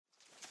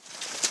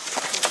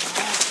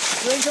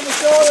Swing from the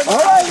shoulder. All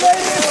right,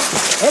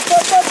 ladies. Up,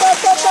 up, up,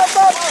 up, up, up,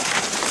 up.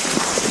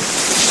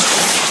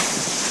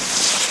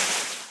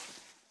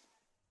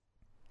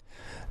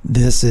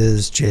 This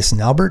is Jason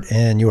Albert,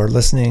 and you are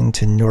listening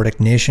to Nordic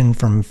Nation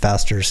from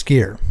Faster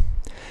Skier.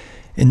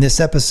 In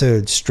this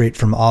episode, straight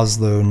from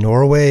Oslo,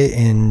 Norway,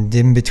 and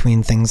in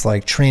between things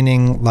like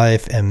training,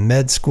 life, and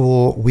med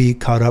school, we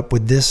caught up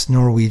with this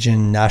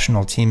Norwegian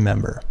national team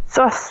member.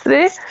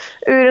 Astrid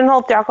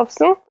Urenholt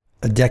Jacobsen.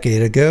 A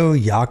decade ago,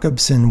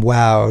 Jacobsen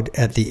wowed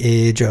at the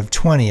age of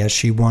 20 as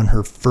she won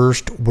her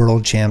first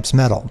World Champs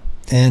medal.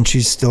 And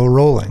she's still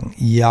rolling.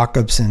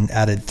 Jacobsen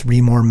added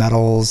 3 more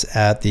medals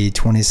at the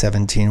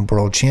 2017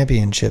 World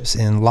Championships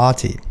in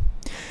Lahti.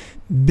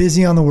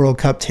 Busy on the World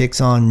Cup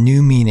takes on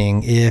new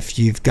meaning if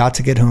you've got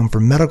to get home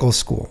from medical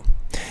school.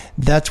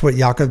 That's what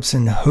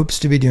Jacobsen hopes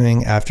to be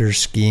doing after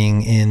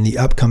skiing in the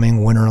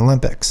upcoming Winter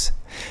Olympics.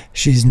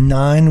 She's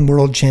 9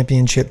 World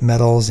Championship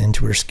medals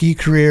into her ski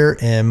career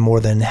and more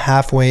than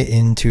halfway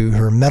into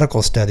her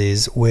medical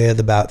studies with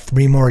about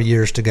 3 more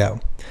years to go.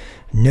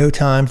 No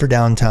time for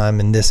downtime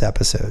in this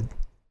episode.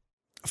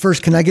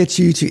 First, can I get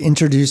you to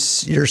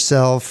introduce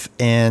yourself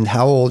and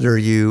how old are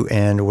you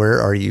and where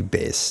are you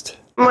based?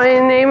 My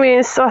name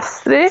is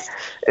Astrid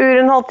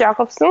Urenholt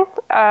Jacobsen.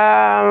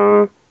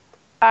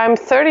 I'm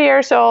 30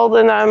 years old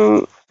and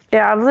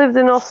I've lived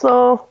in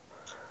Oslo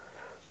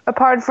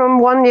apart from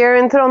 1 year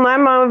in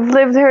Trondheim. I've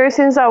lived here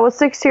since I was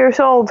 6 years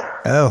old.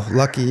 Oh,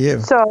 lucky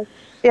you. So,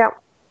 yeah.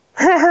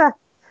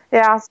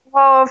 Yeah,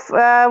 so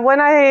when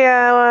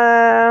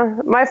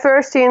my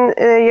first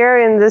year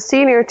in the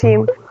senior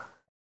team,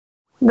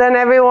 then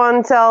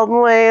everyone told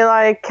me,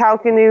 like, how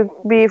can you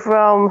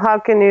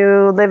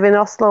live in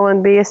Oslo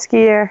and be a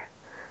skier?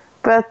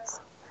 But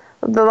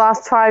the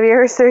last 5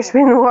 years, there's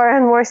been more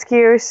and more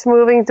skiers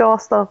moving to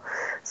Oslo.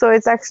 So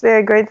it's actually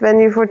a great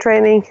venue for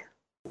training.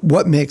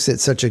 What makes it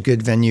such a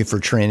good venue for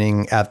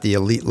training at the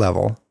elite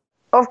level?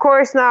 Of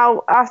course,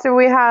 now, after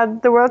we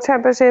had the World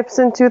Championships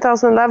in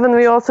 2011,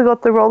 we also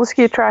got the roller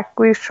ski track,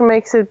 which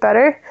makes it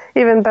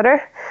even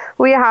better.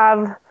 We're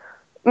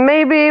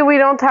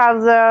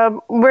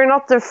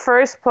not the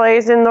first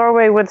place in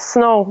Norway with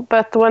snow,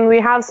 but when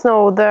we have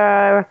snow,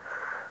 the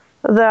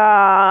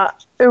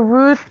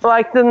route,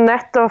 like the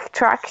net of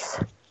tracks,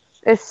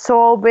 is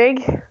so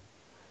big.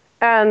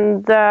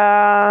 And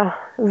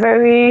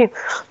you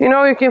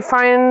can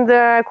find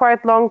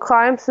quite long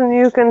climbs, and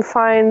you can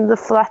find the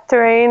flat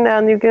terrain,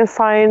 and you can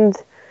find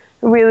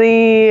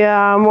really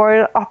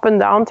more up and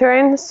down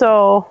terrain.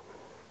 So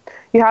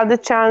you have the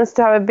chance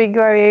to have a big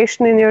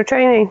variation in your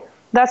training.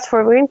 That's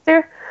for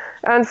winter.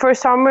 And for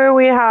summer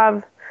we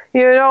have,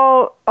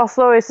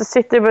 Oslo is a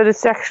city, but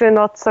it's actually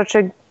not such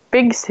a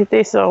big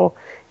city, so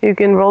you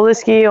can roller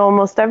ski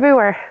almost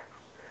everywhere.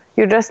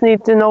 You just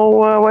need to know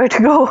where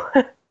to go.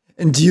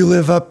 And do you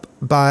live up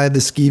by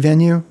the ski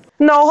venue?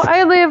 No,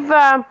 I live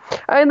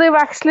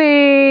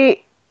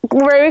actually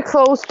very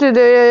close to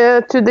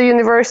the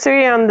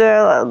university and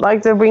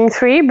the Ring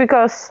 3,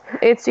 because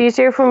it's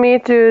easier for me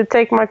to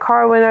take my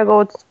car when I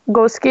go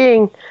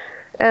skiing,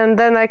 and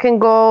then I can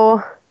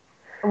go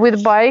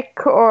with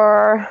bike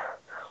or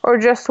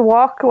just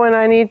walk when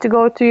I need to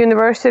go to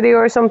university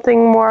or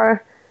something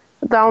more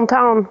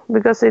downtown,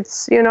 because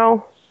it's,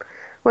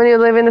 when you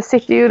live in a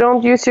city, you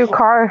don't use your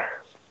car.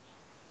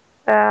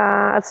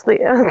 At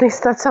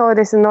least that's how it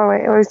is in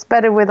Norway, or it's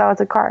better without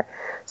a car.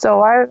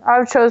 So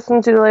I've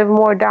chosen to live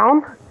more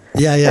down.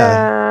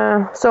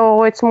 Yeah.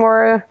 So it's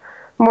more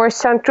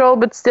central,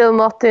 but still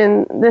not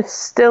in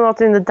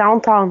the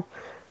downtown.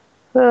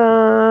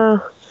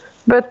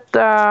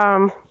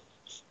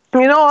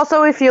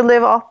 Also if you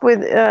live up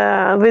with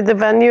the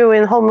venue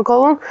in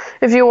Holmenkollen,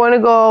 if you want to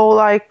go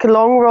like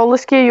long roller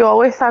ski, you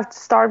always have to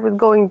start with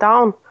going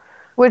down,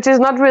 which is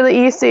not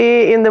really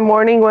easy in the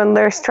morning when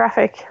there's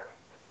traffic.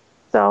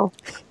 So,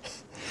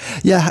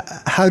 yeah.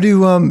 How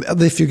do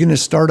if you're going to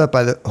start up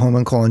by the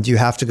Holmenkollen, do you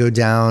have to go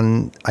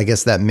down, I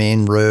guess, that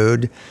main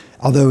road?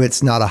 Although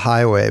it's not a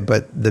highway,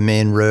 but the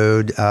main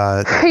road.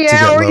 To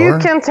get or lower? you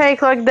can take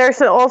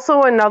there's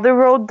also another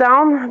road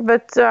down,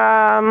 but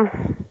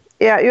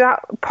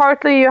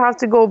partly you have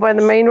to go by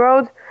the main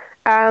road,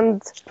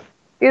 and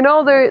they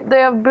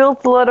have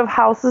built a lot of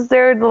houses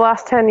there the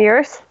last 10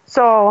 years,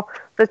 so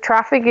the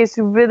traffic is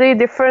really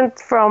different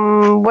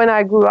from when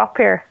I grew up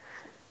here.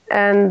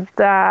 And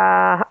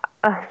as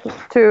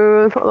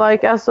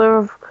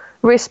a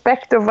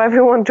respect of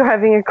everyone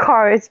driving a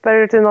car, it's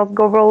better to not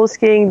go roller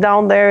skiing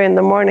down there in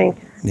the morning.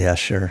 Yeah,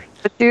 sure.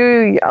 But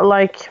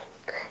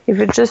if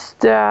you just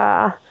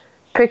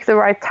pick the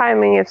right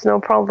timing, it's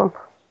no problem.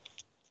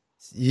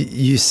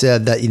 You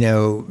said that,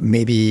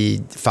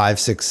 maybe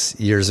 5-6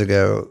 years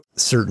ago,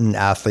 certain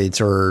athletes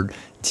or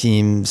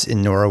teams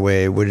in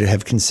Norway would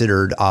have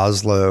considered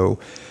Oslo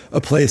a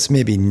place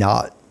maybe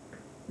not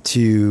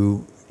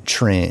to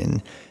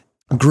train.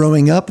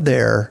 Growing up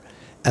there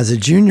as a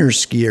junior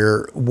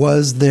skier,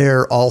 was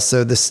there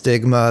also the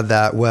stigma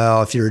that,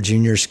 well, if you're a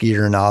junior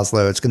skier in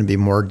Oslo, it's going to be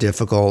more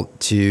difficult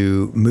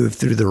to move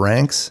through the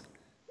ranks?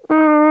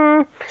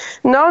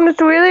 No, not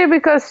really,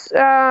 because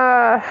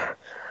I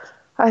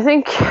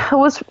think it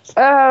was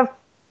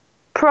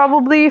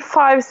probably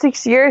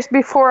 5-6 years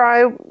before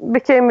I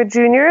became a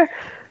junior.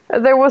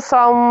 There was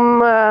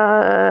some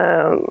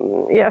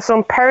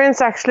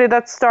parents actually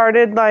that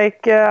started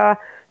like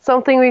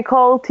something we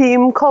call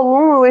Team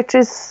Kollen, which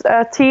is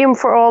a team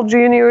for all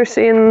juniors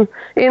in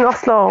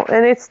Oslo,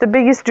 and it's the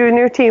biggest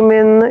junior team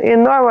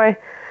in Norway.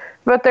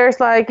 But there's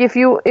like, if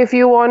you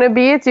want to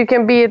be it, you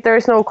can be it.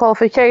 There's no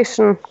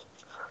qualification.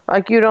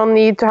 Like, you don't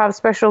need to have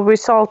special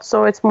results,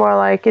 so it's more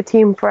like a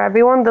team for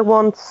everyone that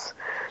wants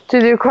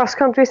to do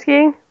cross-country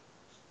skiing.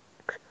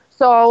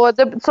 So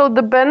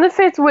the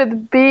benefit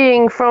with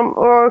being from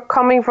or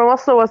coming from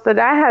Oslo was that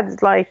I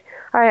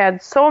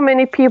had so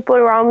many people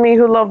around me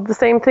who loved the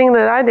same thing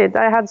that I did.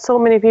 I had so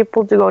many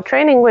people to go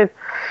training with.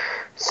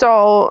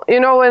 So,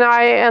 when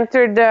I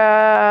entered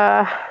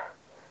the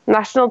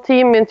national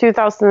team in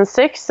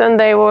 2006, and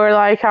they were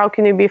like, how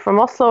can you be from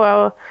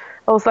Oslo?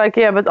 I was like,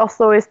 yeah, but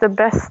Oslo is the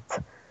best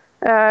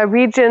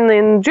region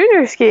in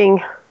junior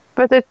skiing.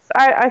 But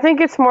I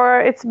think it's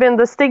been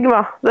the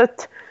stigma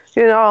that,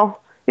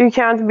 you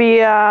can't be,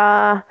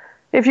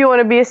 if you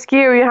want to be a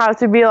skier, you have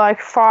to be like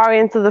far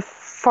into the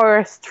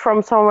forest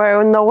from somewhere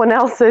where no one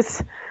else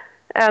is.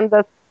 And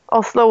that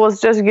Oslo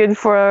was just good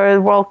for a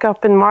World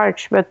Cup in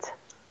March. But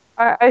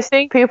I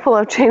think people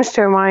have changed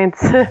their minds.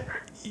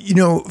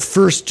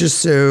 First, just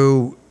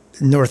so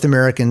North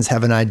Americans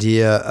have an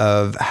idea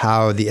of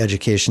how the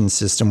education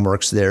system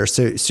works there.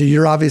 So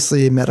you're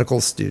obviously a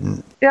medical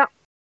student. Yeah.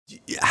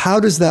 How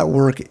does that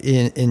work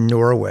in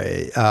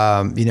Norway?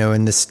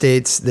 In the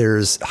States,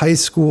 there's high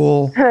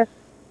school, 4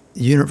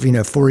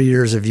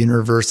 years of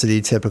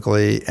university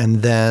typically,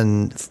 and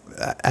then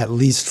at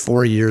least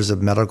 4 years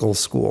of medical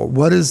school.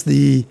 What is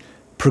the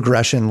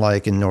progression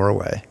like in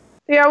Norway?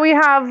 Yeah, we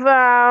have,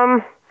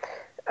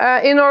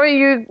 in Norway,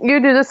 you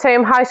do the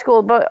same high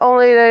school, but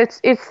only that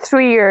it's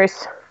 3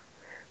 years.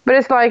 But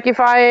it's like, if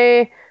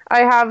I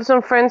have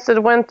some friends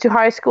that went to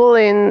high school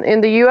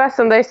in the US,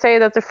 and they say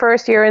that the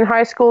first year in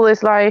high school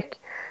is like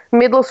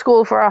middle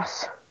school for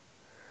us.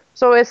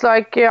 So it's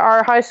like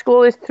our high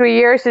school is 3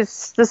 years.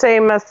 It's the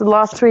same as the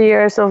last 3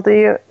 years of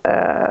the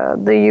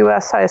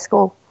US high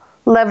school,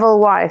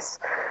 level-wise.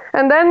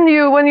 And then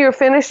when you're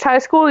finished high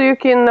school, you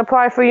can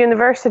apply for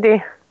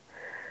university.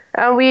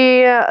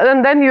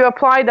 And then you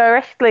apply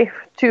directly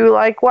to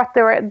like what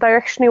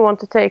direction you want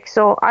to take.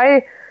 So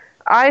I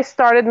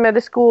started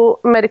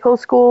medical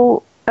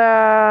school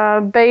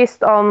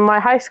based on my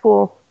high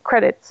school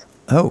credits.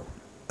 Oh,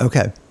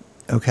 okay.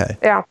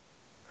 Yeah.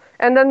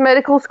 And then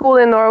medical school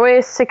in Norway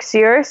is 6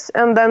 years,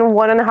 and then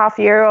 1.5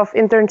 years of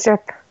internship.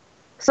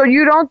 So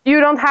you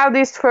don't have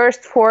these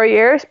first 4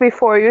 years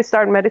before you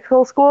start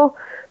medical school,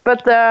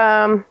 but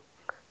the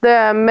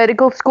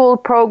medical school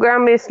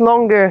program is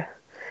longer.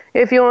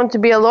 If you want to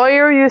be a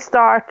lawyer, you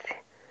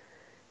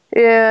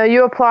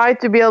apply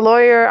to be a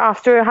lawyer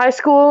after high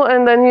school,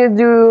 and then you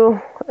do,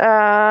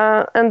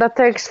 and that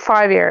takes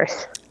 5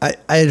 years.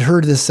 I had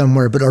heard this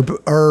somewhere, but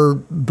are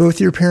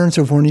both your parents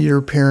or one of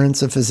your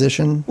parents a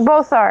physician?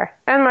 Both are,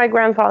 and my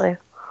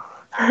grandfather.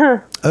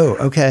 Oh,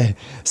 okay.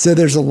 So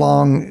there's a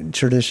long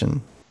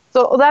tradition.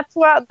 So that's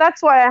why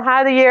I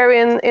had a year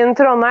in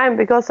Trondheim,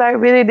 because I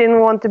really didn't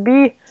want to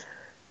be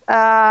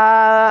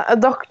a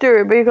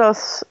doctor,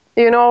 because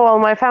all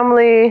my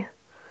family,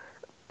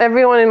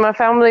 everyone in my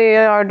family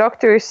are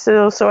doctors,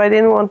 so I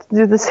didn't want to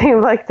do the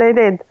same like they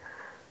did.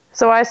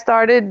 So I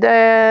started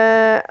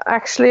an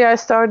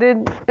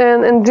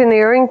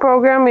engineering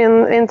program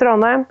in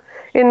Trondheim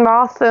in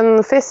math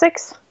and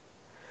physics,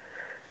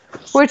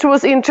 which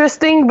was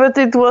interesting, but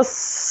it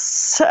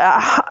was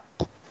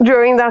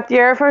during that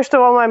year, first of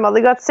all, my mother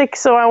got sick,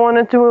 so I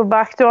wanted to move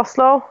back to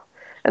Oslo.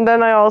 And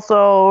then I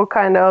also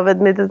kind of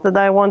admitted that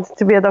I wanted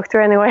to be a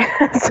doctor anyway.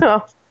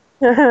 So,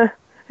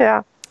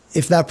 yeah.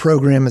 If that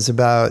program is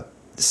about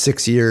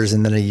 6 years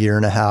and then 1.5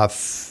 years,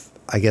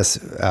 I guess,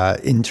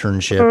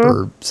 internship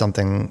or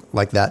something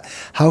like that,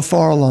 how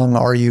far along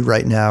are you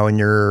right now in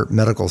your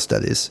medical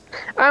studies?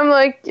 I'm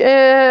like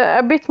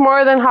a bit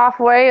more than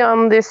halfway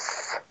on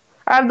this.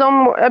 I've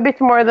done a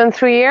bit more than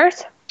 3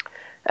 years.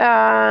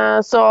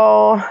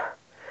 So,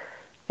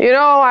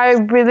 I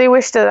really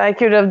wish that I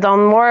could have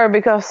done more,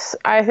 because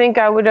I think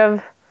I would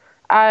have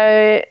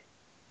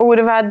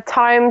had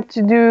time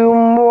to do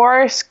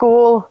more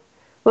school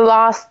the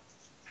last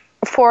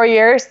 4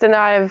 years than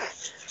I've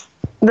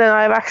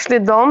actually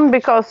done,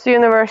 because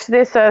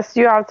university says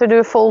you have to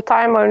do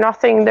full-time or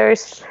nothing.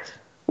 There's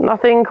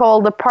nothing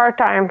called a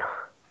part-time,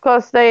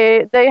 because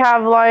they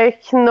have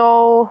like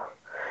no,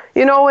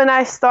 when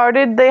I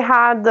started, they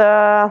had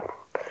a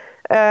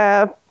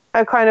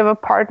kind of a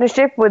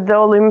partnership with the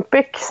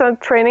Olympic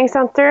Training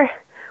Center,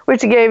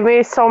 which gave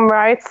me some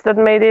rights that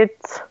made it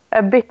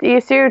a bit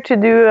easier to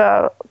do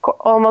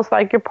almost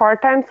like a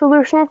part-time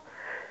solution.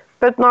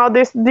 But now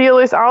this deal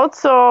is out,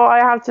 so I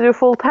have to do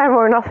full-time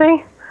or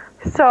nothing.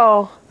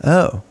 So,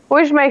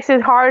 which makes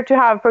it hard to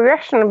have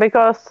progression,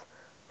 because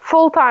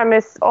full-time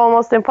is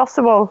almost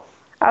impossible,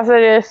 as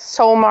it is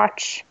so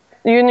much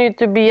you need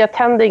to be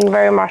attending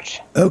very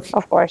much. Okay.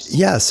 Of course.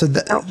 Yeah. So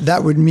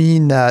that would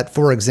mean that,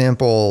 for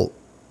example,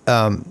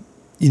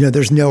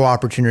 there's no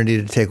opportunity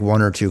to take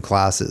one or two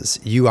classes.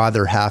 You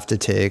either have to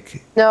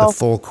take the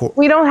full course.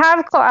 We don't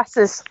have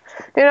classes.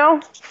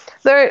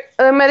 The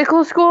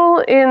medical school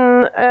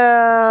in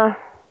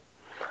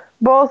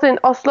both in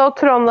Oslo,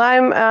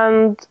 Trondheim,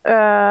 and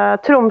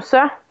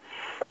Tromsø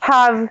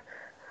have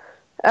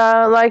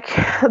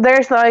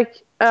there's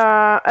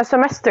a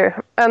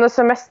semester, and a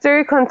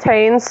semester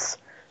contains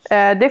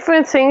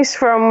different things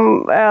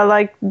from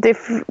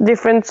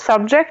different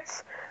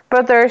subjects,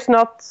 but there's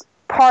not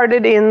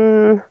parted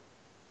in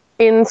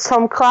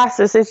some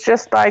classes. It's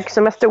just like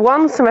semester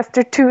 1,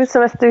 semester 2,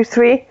 semester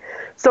 3.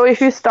 So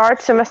if you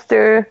start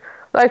semester,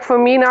 like for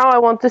me now, I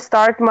want to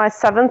start my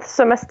 7th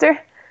semester,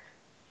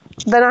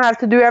 then I have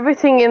to do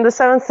everything in the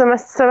 7th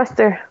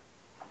semester,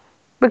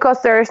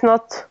 because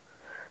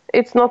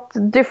it's not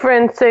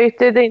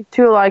differentiated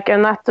into like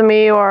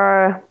anatomy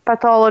or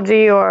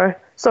pathology, or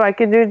so I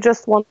can do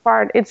just one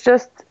part. It's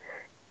just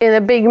in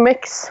a big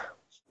mix.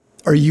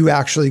 Are you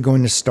actually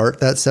going to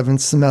start that 7th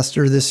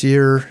semester this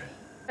year?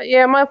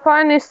 Yeah, my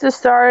plan is to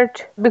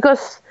start,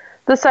 because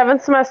the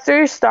 7th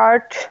semester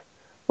start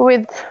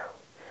with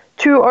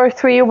 2 or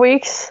 3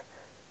 weeks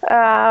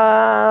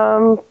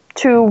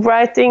to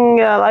writing.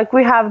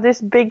 We have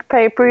this big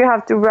paper you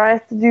have to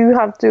write, you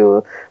have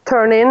to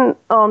turn in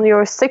on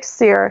your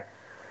 6th year.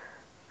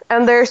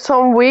 And there's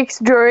some weeks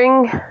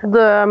during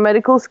the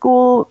medical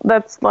school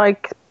that's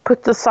like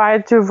put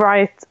aside to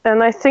write.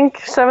 And I think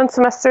 7th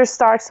semester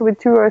starts with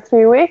 2 or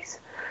 3 weeks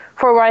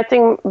for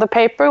writing the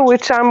paper,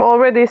 which I'm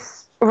already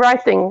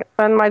writing.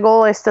 And my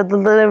goal is to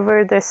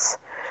deliver this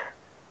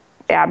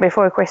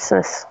before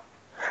Christmas.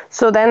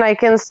 So then I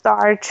can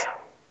start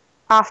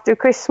after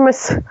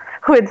Christmas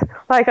with,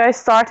 I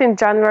start in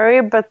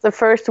January, but the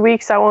first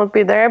weeks I won't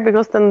be there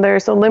because then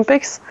there's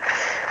Olympics.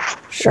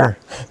 Sure.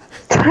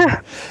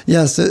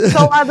 Yes.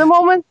 So at the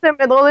moment the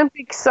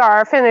Olympics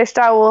are finished,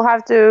 I will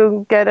have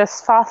to get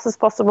as fast as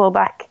possible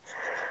back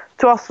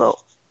to Oslo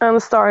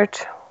and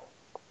start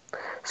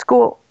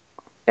school.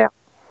 Yeah.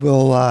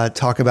 We'll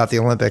talk about the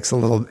Olympics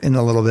in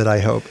a little bit, I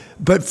hope.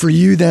 But for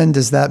you then,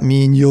 does that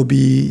mean you'll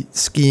be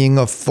skiing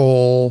a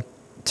full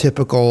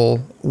typical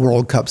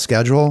World Cup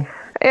schedule?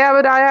 Yeah,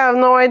 but I have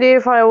no idea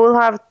if I will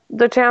have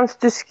the chance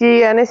to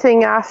ski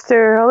anything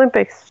after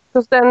Olympics,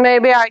 because then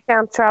maybe I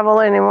can't travel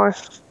anymore.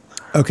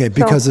 Okay,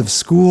 because of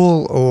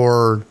school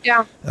or?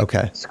 Yeah.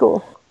 Okay.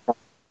 School.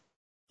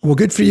 Well,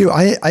 good for you.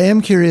 I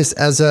am curious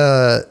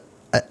in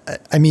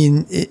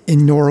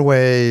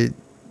Norway,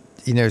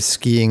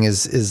 skiing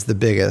is the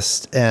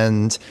biggest.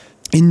 And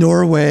in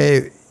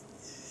Norway,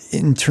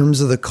 in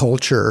terms of the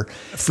culture,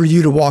 for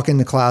you to walk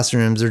into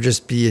classrooms or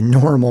just be a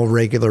normal,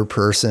 regular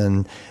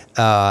person,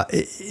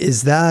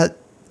 is that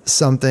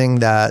something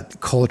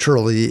that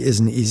culturally is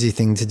an easy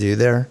thing to do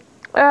there?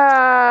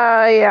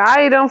 Yeah,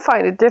 I don't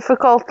find it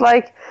difficult.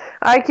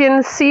 I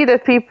can see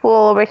that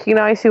people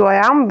recognize who I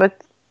am,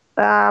 but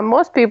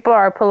most people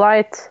are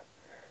polite,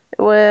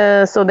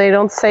 so they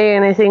don't say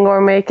anything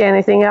or make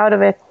anything out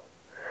of it,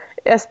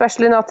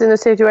 especially not in a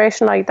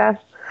situation like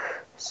that.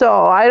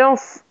 So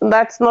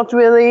that's not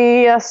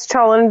really as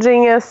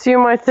challenging as you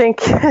might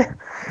think.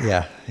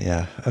 Yeah.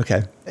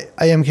 Okay.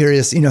 I am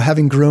curious,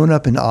 having grown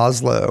up in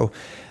Oslo,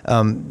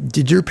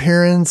 did your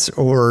parents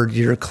or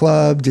your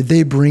club, did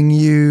they bring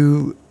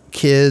you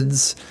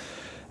kids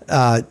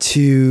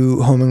to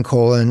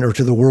Holmenkollen or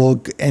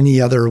to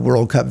any other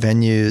World Cup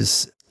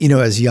venues,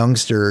 as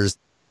youngsters?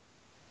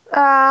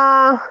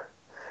 I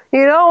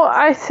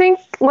think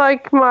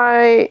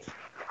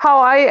how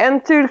I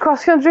entered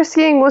cross-country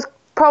skiing was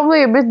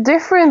probably a bit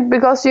different,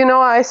 because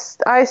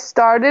I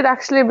started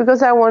actually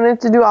because I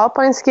wanted to do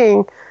alpine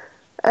skiing,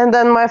 and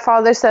then my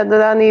father said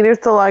that I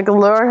needed to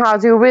learn how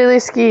to really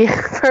ski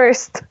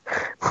first,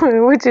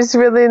 which is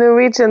really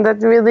Norwegian,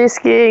 that really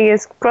skiing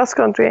is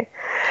cross-country.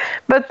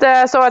 But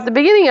so at the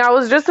beginning I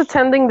was just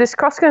attending this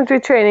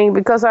cross-country training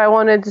because I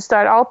wanted to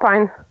start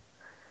alpine,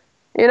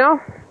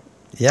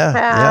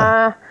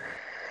 Yeah.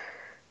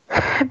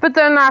 But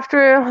then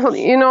after,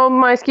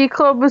 my ski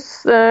club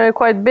was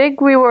quite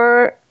big.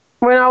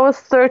 When I was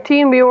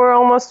 13, we were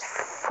almost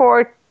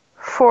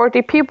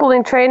 40 people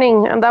in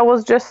training, and that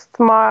was just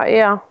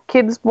my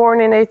kids born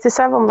in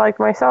 87 like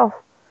myself.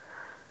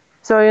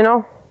 So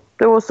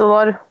there was a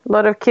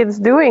lot of kids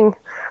doing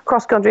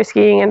cross-country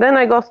skiing, and then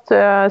I got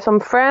some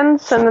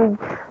friends, and then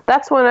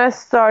that's when I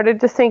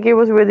started to think it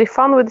was really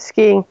fun with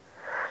skiing.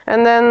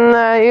 And then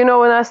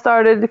when I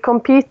started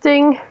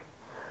competing,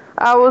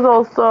 I was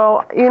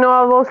also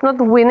I was not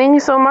winning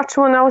so much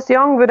when I was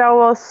young, but I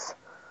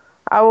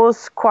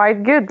was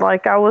quite good.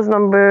 I was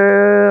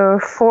number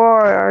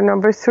 4 or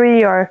number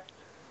 3, or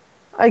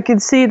I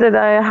could see that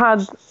I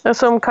had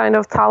some kind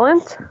of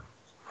talent.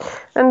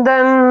 And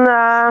then,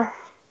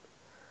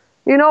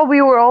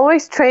 we were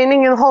always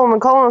training in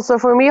Holmenkollen. So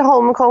for me,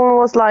 Holmenkollen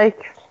was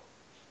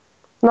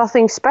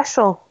nothing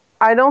special.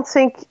 I don't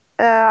think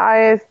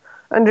I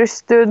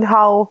understood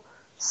how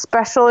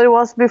special it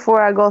was before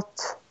I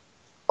got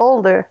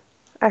older.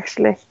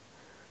 actually.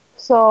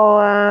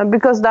 So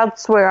because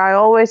that's where I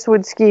always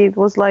would ski. It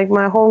was like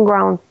my home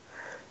ground.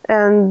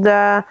 And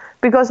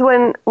because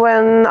when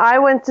I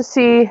went to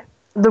see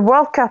the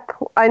World Cup,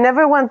 I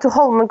never went to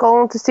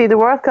Holmenkollen to see the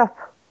World Cup.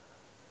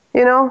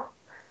 You know,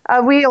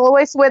 we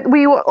always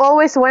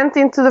went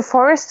into the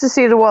forest to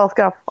see the World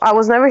Cup. I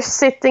was never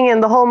sitting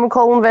in the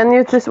Holmenkollen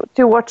venue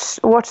to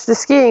watch the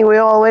skiing. We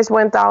always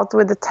went out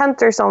with a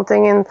tent or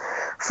something. And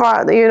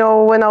you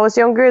know, when I was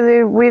younger,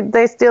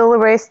 they still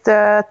raced 2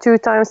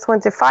 times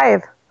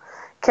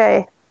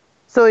 25K.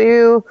 So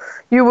you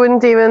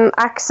wouldn't even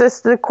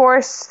access the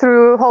course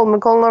through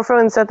Holmenkollen or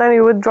Frognerseteren.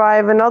 You would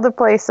drive another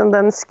place and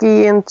then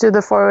ski into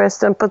the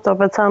forest and put up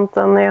a tent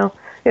and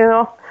you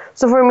know.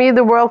 So for me,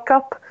 the World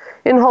Cup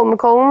in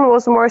Holmenkollen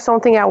was more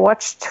something I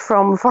watched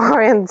from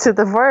far into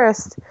the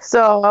forest.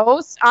 So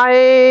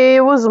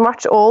I was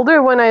much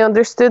older when I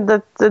understood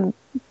that the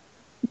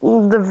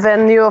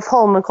venue of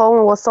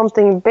Holmenkollen was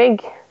something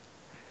big.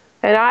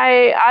 And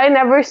I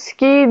never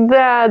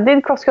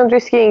did cross-country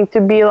skiing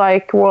to be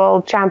like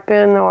world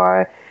champion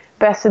or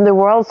best in the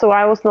world, so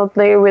I was not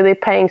really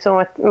paying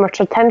so much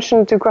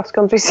attention to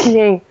cross-country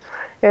skiing,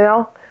 you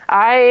know.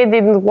 I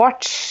didn't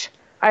watch,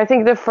 I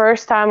think the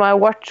first time I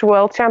watched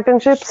World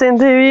Championships in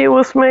TV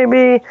was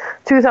maybe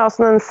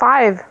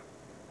 2005.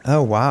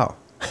 Oh, wow.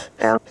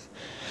 Yeah.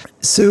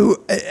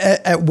 So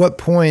at what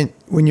point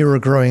when you were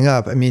growing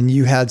up, I mean,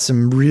 you had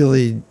some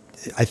really...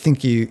 I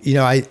think you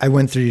know, I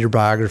went through your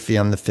biography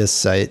on the FIS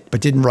site,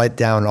 but didn't write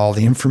down all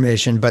the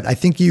information. But I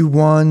think you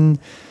won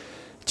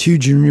 2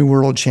 junior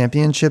world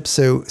championships.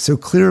 So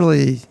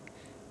clearly,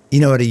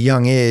 you know, at a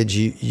young age,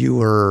 you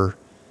were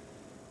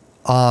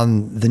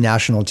on the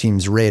national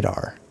team's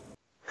radar.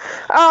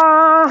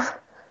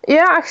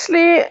 Yeah,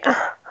 actually,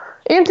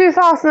 in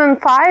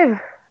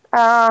 2005,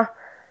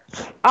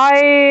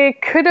 I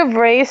could have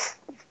raced,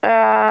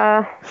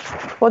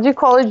 what do you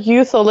call it,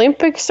 Youth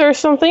Olympics or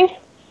something.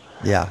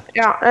 Yeah.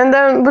 Yeah,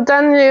 but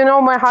then you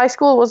know, my high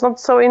school was not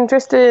so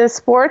interested in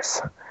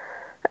sports.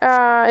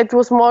 It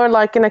was more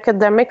like an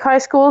academic high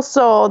school,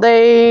 so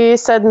they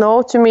said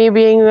no to me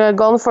being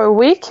gone for a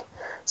week.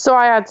 So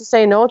I had to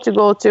say no to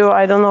go to,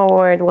 I don't know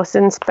where it was,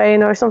 in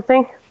Spain or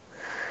something.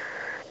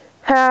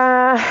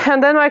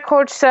 And then my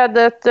coach said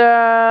that,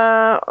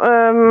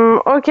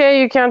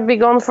 okay, you can't be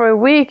gone for a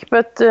week,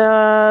 but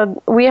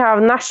we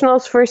have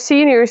nationals for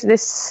seniors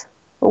this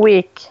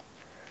week.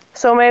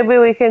 So maybe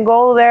we can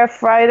go there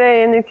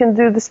Friday and you can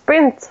do the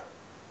sprint.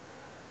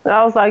 And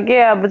I was like,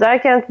 yeah, but I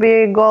can't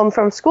be gone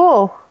from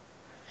school.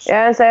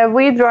 Yeah, and said,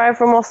 we drive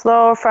from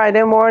Oslo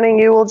Friday morning,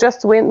 you will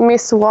just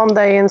miss 1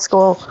 day in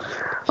school.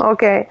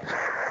 Okay.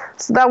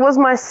 So that was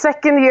my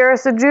second year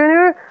as a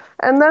junior.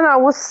 And then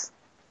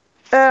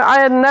I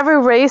had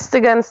never raced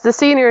against the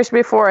seniors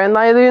before. And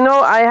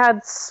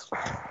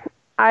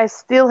I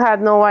still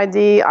had no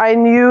idea. I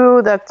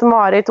knew that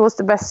Marit was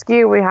the best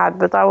skier we had,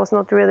 but I was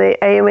not really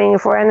aiming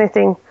for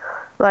anything,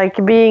 like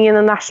being in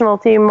a national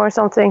team or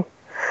something.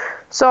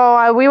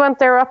 So we went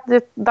there up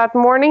that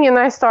morning, and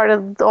I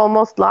started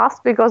almost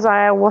last because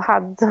I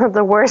had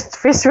the worst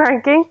FIS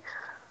ranking.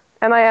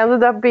 And I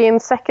ended up being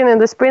second in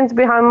the sprint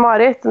behind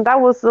Marit, and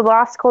that was the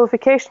last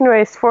qualification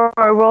race for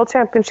our World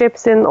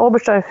Championships in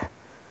Oberstdorf.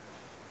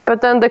 But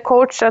then the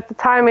coach at the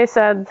time, he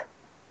said,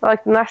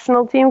 like the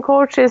national team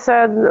coach, he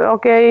said,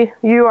 okay,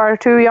 you are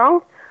too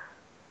young.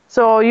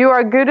 So you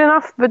are good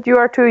enough, but you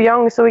are too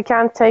young, so we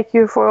can't take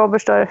you for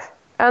Oberstdorf.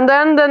 And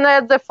then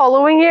the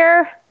following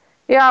year,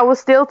 yeah, I was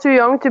still too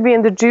young to be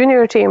in the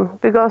junior team,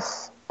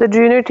 because the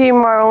junior team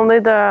are only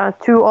the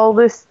 2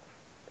 oldest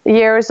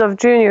years of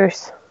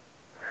juniors.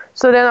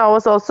 So then I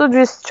was also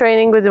just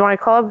training with my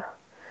club,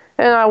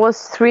 and I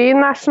was 3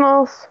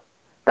 nationals.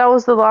 That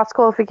was the last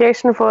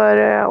qualification for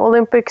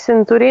Olympics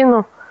in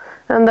Torino.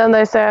 And then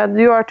they said,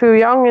 you are too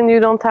young and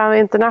you don't have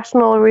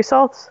international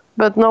results.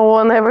 But no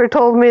one ever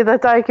told me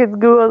that I could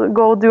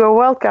go do a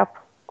World Cup.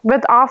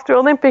 But after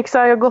Olympics,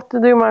 I got to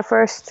do my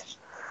first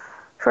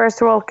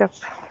World Cup.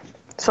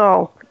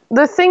 So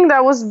the thing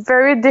that was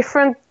very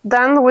different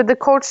then with the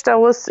coach that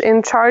was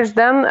in charge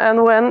then,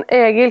 and when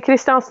Egil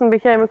Kristiansen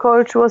became a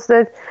coach, was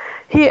that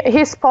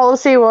his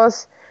policy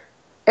was,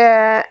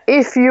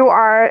 if you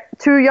are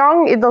too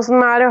young, it doesn't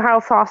matter how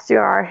fast you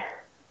are.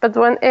 But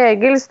when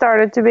Egil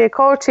started to be a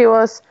coach, he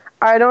was,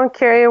 I don't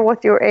care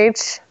what your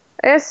age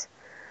is.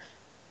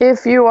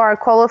 If you are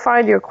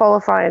qualified, you're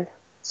qualified.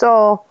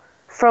 So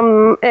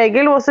from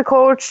Egil was the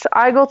coach,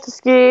 I got to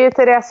ski,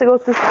 Therese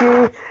got to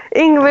ski,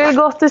 Ingvild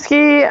got to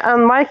ski,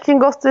 and Maiken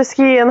got to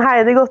ski, and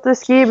Heidi got to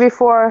ski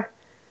before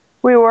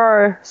we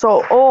were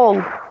so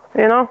old,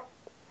 you know.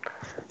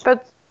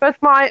 But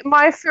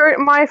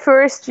my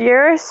first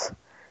years,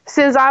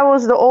 since I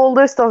was the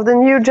oldest of the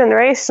new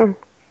generation,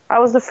 I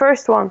was the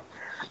first one.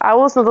 I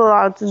wasn't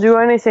allowed to do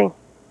anything.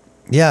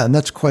 Yeah, and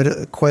that's quite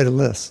a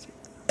list.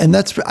 And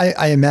that's,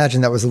 I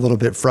imagine that was a little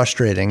bit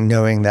frustrating,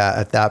 knowing that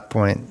at that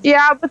point.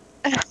 Yeah, but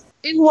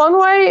in one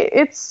way,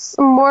 it's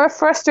more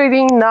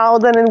frustrating now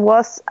than it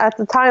was at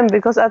the time,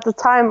 because at the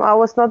time I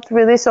was not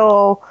really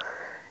so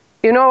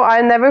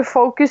I never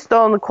focused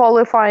on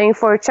qualifying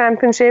for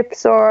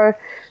championships or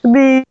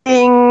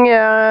being.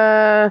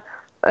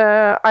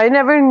 I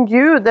never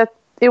knew that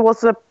it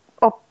was a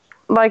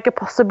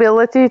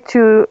possibility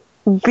to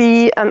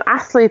be an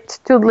athlete,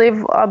 to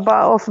live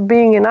of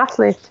being an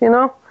athlete.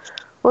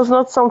 Was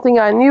not something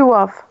I knew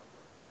of.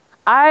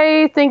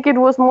 I think it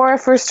was more a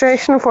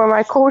frustration for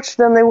my coach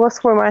than it was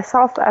for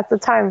myself at the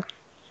time.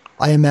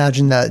 I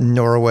imagine that in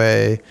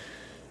Norway,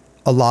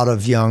 a lot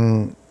of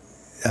young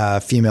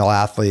female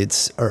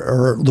athletes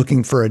are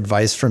looking for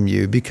advice from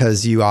you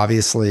because you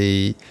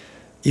obviously,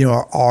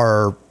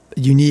 are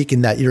unique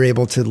in that you're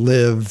able to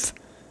live,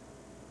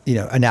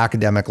 an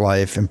academic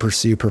life and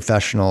pursue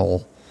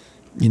professional,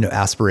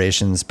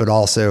 aspirations, but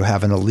also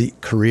have an elite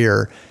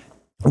career.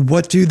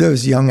 What do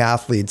those young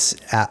athletes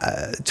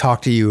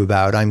talk to you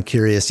about? I'm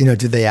curious, do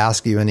they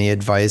ask you any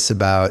advice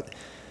about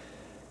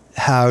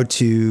how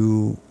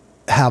to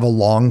have a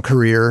long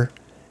career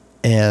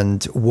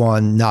and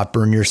not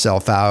burn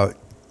yourself out,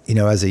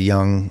 as a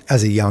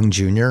young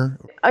junior?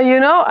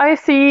 I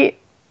see.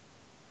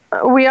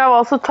 We have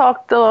also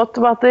talked a lot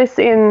about this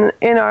in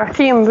our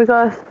team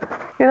because,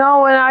 when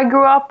I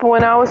grew up,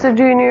 when I was a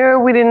junior,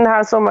 we didn't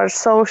have so much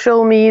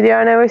social media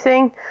and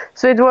everything.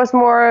 So it was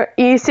more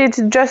easy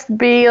to just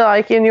be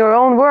like in your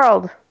own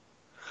world.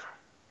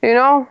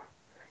 You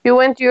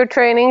went to your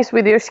trainings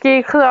with your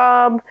ski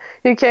club,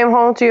 you came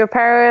home to your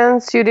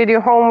parents, you did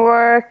your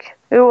homework.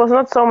 It was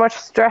not so much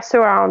stress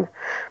around.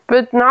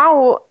 But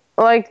now,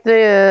 like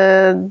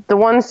the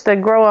ones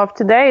that grow up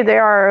today,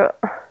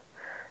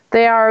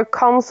 they are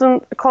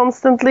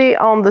constantly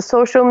on the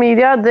social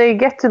media. They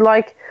get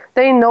to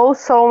they know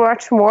so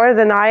much more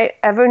than I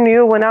ever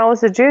knew when I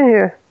was a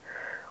junior,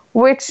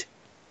 which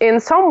in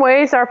some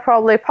ways are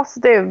probably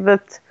positive,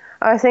 but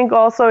I think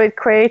also it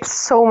creates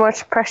so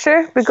much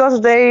pressure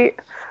because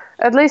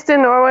at least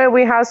in Norway,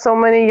 we have so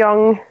many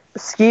young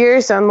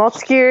skiers and not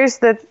skiers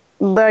that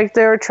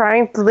they're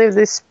trying to live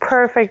this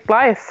perfect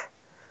life.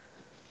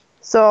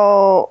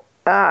 So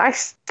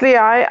actually,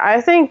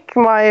 I think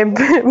my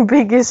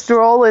biggest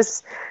role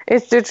is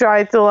to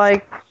try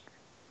to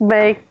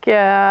make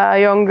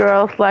young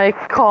girls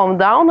calm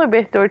down a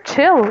bit or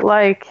chill.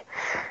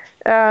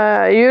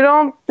 You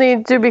don't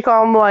need to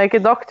become a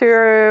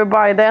doctor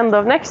by the end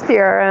of next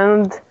year,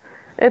 and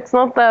it's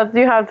not that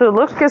you have to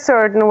look a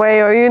certain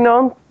way or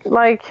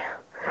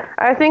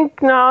I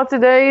think now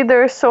today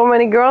there's so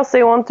many girls,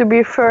 they want to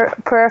be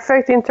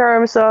perfect in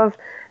terms of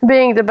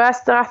being the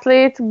best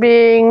athlete,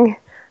 doing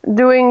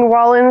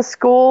well in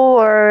school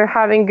or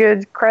having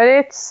good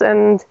credits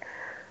and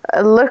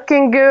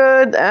looking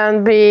good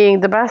and being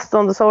the best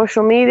on the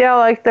social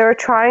media. They're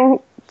trying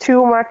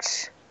too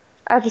much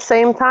at the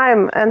same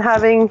time and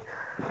having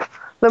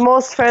the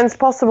most friends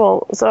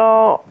possible.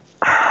 So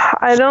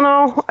I don't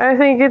know. I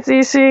think it's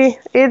easy.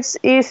 It's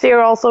easier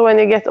also when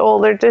you get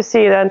older to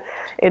see that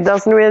it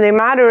doesn't really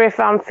matter if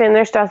I'm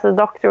finished as a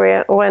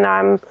doctor when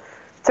I'm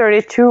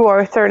 32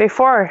 or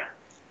 34.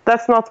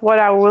 That's not what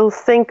I will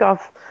think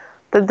of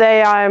the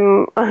day I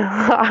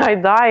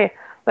die,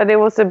 that it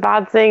was a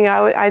bad thing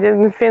I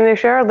didn't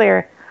finish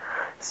earlier.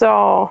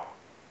 So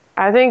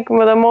I think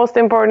the most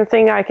important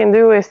thing I can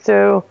do is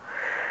to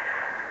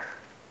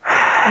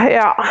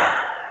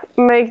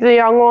make the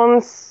young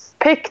ones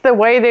pick the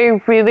way they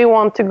really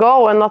want to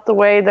go and not the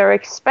way they're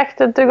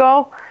expected to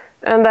go,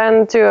 and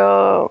then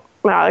to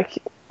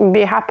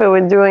be happy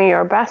with doing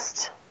your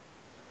best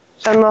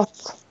and not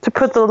to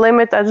put the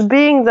limit as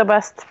being the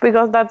best,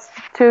 because that's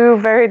two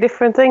very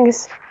different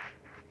things.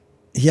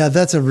 Yeah,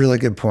 that's a really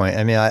good point.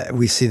 I mean,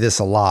 we see this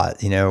a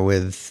lot,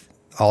 with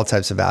all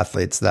types of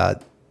athletes,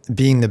 that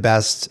being the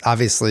best,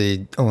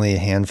 obviously only a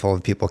handful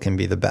of people can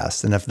be the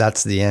best. And if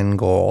that's the end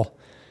goal,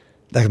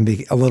 that can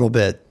be a little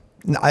bit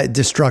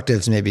destructive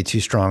is maybe too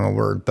strong a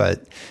word,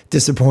 but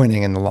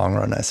disappointing in the long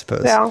run, I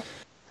suppose. Yeah.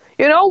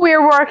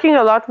 We're working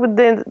a lot with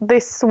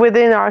this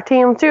within our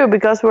team too,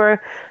 because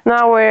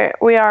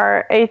we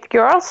are 8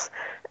 girls.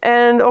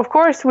 And of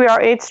course we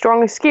are 8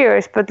 strong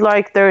skiers, but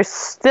there's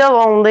still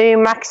only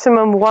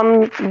maximum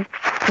one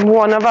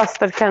of us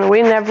that can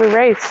win every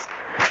race.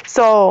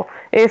 So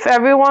if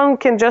everyone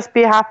can just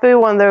be happy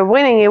when they're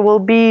winning, it will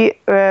be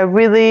a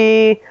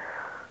really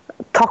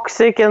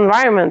toxic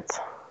environment.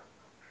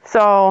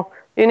 So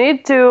you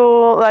need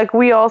to,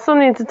 we also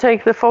need to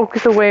take the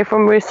focus away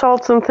from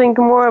results and think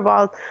more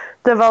about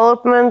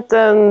development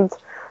and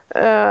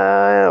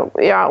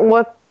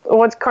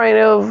what kind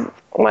of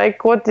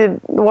what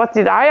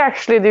did I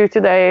actually do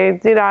today?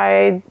 Did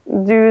I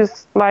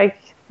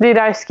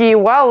ski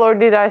well or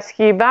did I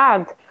ski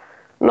bad?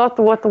 Not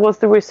what was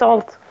the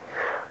result.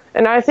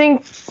 And I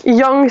think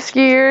young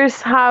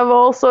skiers have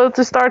also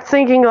to start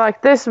thinking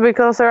like this,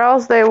 because or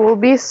else they will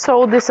be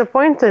so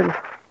disappointed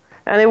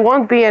and it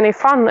won't be any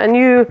fun, and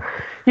you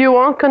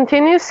won't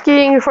continue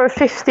skiing for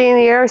 15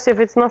 years if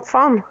it's not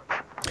fun.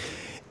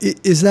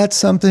 Is that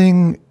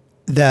something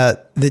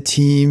that the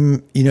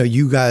team,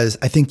 you guys,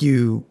 I think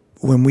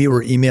when we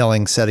were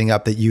emailing setting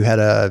up, that you had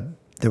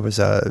there was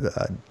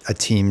a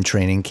team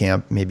training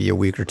camp maybe a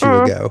week or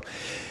two ago.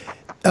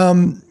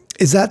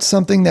 Is that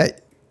something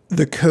that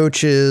the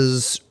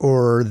coaches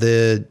or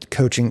the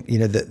coaching,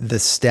 the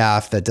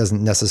staff that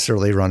doesn't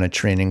necessarily run a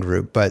training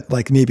group, but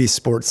like maybe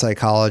sports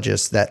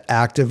psychologists that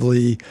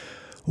actively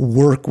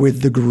work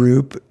with the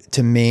group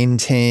to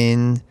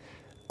maintain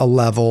a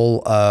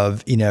level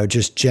of,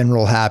 just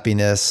general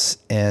happiness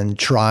and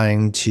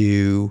trying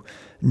to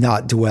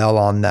not dwell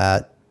on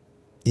that,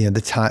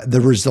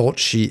 the result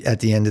sheet at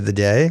the end of the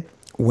day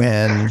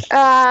when?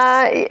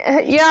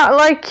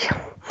 Like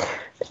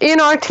in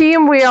our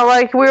team,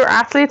 we're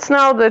athletes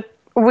now that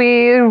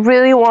we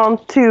really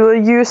want to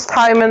use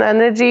time and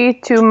energy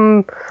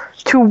to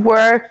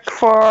work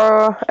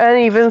for an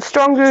even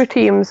stronger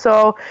team.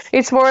 So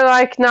it's more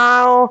like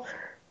now,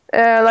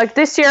 like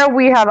this year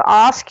we have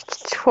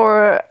asked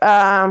for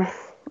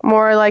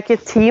more like a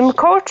team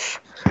coach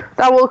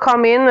that will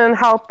come in and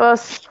help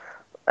us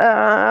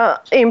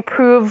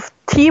improve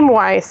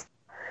team-wise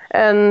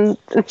and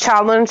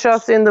challenge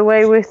us in the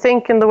way we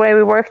think and the way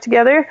we work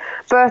together.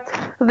 But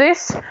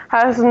this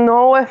has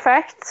no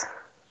effect,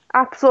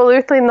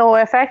 absolutely no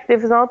effect,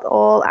 if not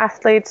all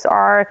athletes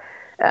are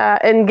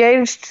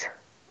engaged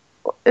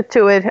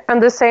to it.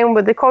 And the same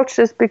with the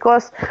coaches,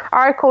 because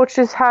our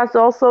coaches has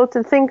also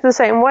to think the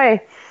same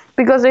way.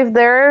 Because if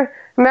they're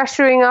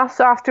measuring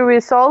us after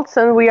results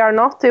and we are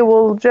not, it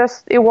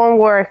won't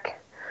work.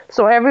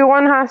 So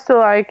everyone has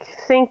to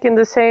think in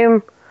the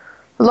same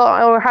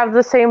or have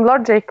the same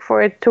logic for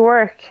it to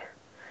work.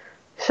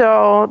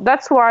 So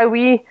that's why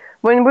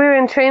when we're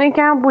in training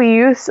camp, we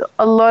use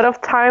a lot of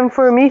time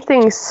for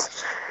meetings,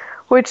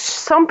 which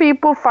some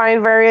people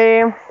find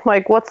very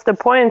what's the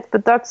point?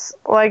 But that's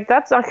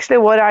actually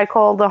what I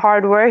call the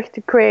hard work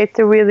to create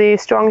a really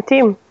strong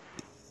team.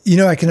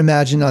 I can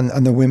imagine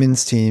on the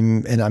women's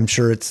team, and I'm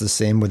sure it's the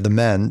same with the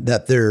men,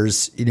 that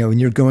there's, when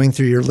you're going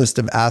through your list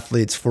of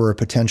athletes for a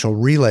potential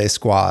relay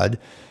squad,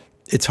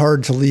 it's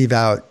hard to leave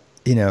out,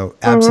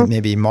 absent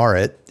maybe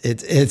Marit.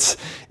 It's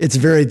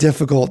very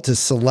difficult to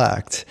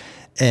select.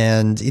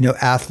 And,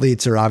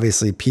 athletes are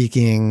obviously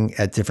peaking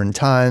at different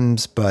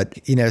times, but,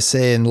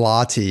 say in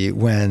Lahti,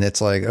 when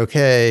it's like,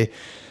 okay,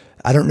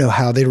 I don't know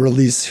how they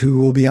release who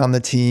will be on the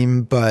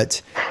team,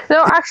 but...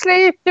 No,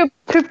 actually, to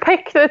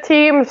pick the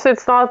teams,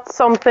 it's not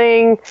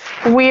something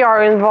we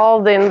are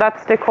involved in.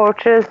 That's the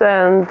coaches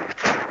and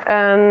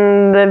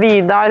the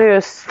Vidar,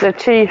 who's the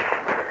chief.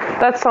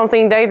 That's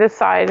something they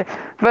decide.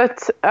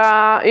 But,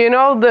 I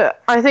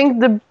think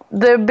the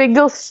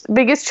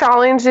biggest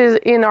challenge is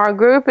in our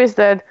group is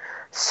that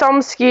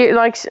some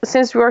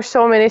since we are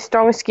so many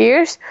strong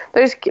skiers,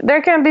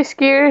 there can be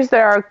skiers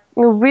that are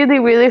really,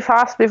 really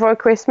fast before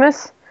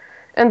Christmas.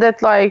 And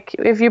that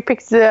if you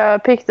pick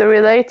the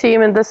relay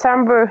team in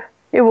December,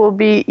 it will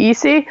be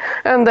easy.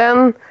 And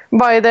then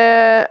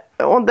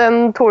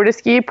then Tour de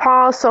Ski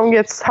pass, some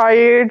gets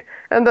tired,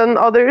 and then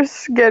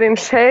others get in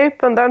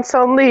shape, and then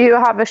suddenly you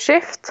have a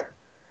shift.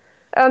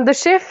 And the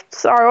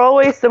shifts are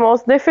always the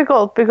most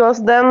difficult,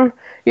 because then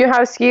you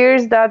have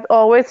skiers that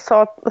always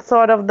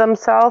thought of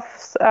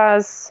themselves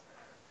as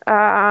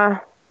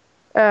the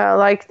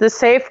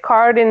safe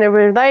card in a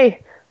relay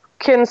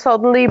can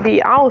suddenly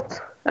be out.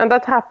 And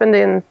that happened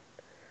in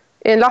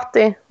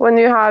Lahti, when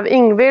you have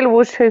Ingvild,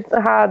 which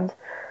had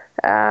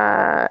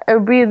a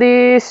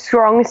really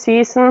strong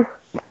season,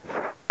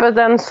 but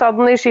then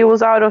suddenly she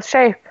was out of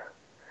shape.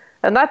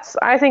 And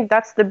I think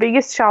that's the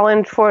biggest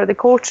challenge for the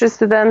coaches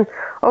to then,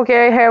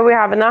 okay, here we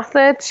have an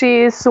athlete.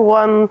 She's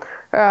won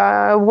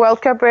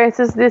World Cup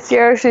races this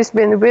year. She's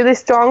been really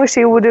strong.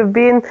 She would have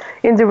been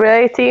in the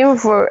relay team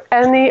for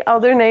any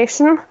other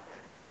nation.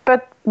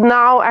 But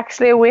now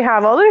actually we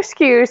have other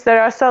skiers that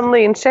are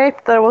suddenly in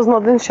shape that was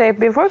not in shape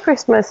before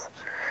Christmas.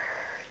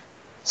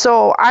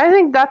 So I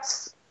think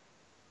that's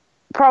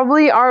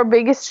probably our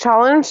biggest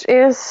challenge,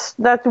 is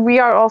that we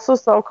are also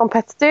so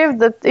competitive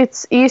that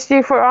it's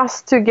easy for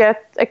us to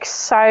get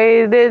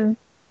excited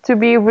to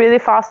be really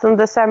fast in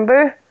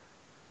December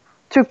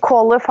to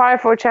qualify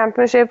for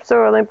championships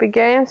or Olympic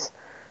Games,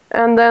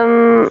 and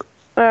then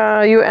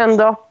you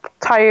end up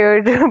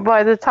tired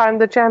by the time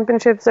the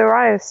championships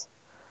arrives.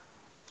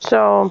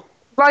 So,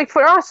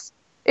 for us,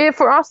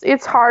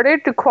 it's harder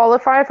to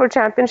qualify for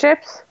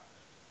championships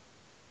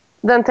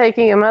than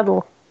taking a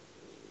medal,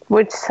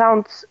 which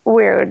sounds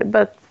weird,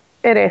 but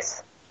it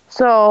is.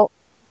 So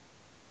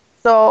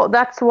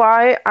that's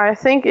why I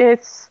think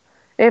if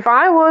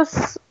I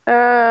was,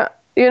 my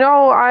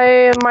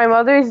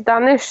mother is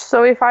Danish,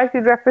 so if I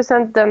could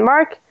represent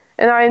Denmark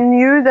and I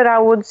knew that I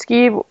would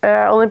ski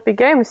Olympic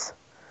Games,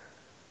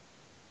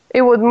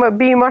 it would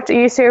be much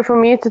easier for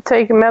me to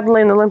take a medal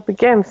in Olympic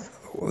Games.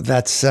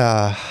 That's,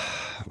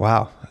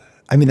 wow.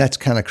 I mean, that's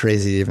kind of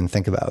crazy to even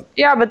think about.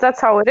 Yeah, but that's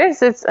how it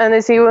is.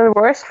 It's even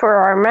worse for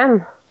our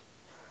men.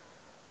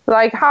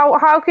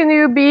 How can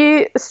you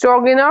be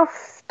strong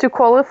enough to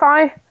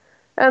qualify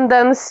and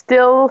then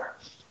still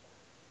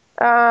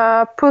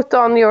put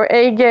on your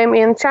A game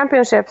in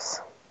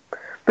championships?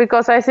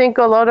 Because I think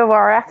a lot of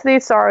our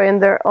athletes are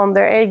on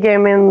their A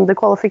game in the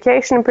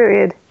qualification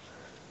period,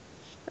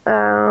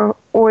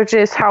 which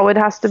is how it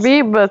has to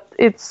be. But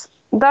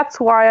that's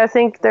why I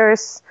think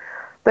there's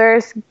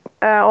there's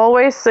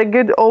always a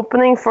good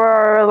opening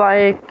for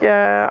like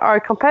our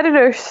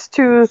competitors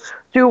to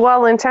do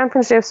well in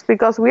championships,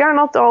 because we are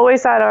not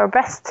always at our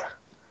best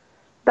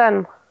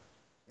then.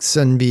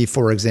 Sundby,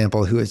 for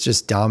example, who has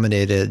just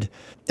dominated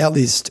at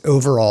least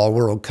overall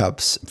World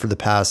Cups for the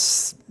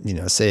past,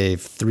 say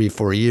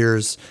 3-4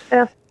 years.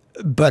 Yeah.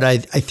 But I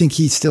think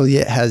he still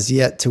has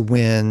yet to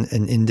win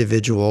an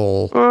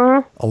individual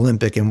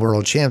Olympic and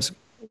world champs.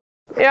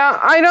 Yeah,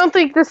 I don't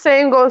think the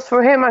same goes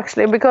for him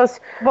actually, because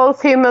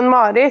both him and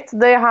Marit,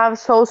 they have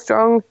so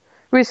strong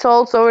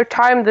results over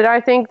time that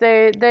I think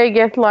they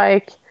get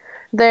like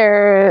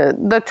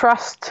the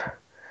trust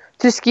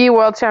to ski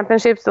world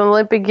championships and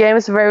Olympic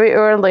games very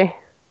early,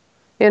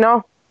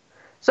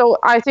 So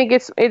I think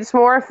it's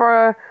more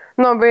for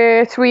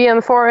number 3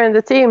 and 4 in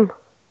the team.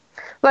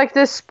 Like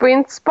the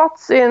sprint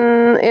spots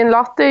in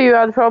Lahti, you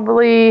had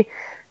probably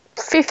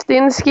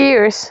 15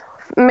 skiers,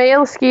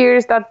 male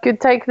skiers that could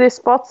take these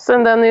spots,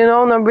 and then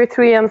number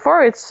 3 and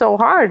 4, it's so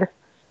hard.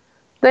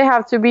 They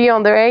have to be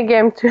on their A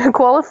game to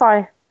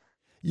qualify.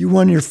 You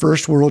won your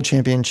first World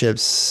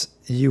Championships.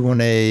 You won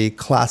a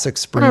classic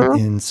sprint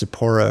in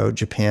Sapporo,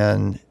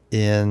 Japan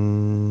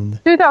in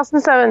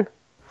 2007.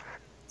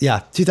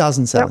 Yeah,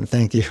 2007. Yep.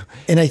 Thank you.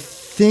 And I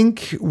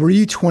think, were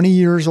you 20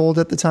 years old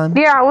at the time?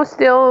 Yeah, it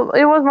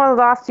was my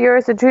last year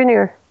as a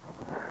junior.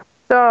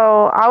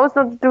 So I was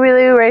not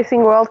really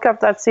racing World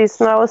Cup that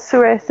season. I was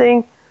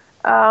racing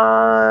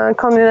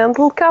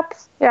Continental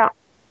Cups. Yeah.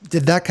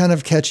 Did that kind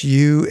of catch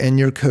you and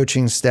your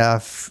coaching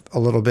staff a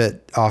little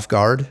bit off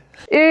guard?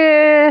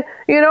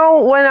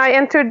 When I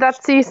entered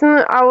that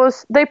season,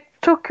 they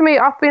took me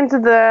up into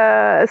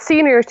the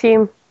senior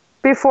team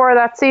before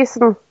that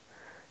season,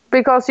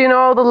 because the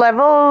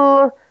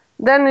level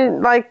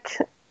then, like,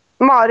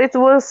 Marit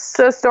was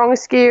a strong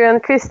skier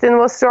and Kristin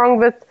was strong,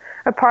 but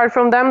apart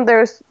from them,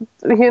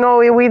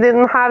 we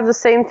didn't have the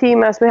same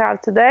team as we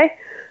have today.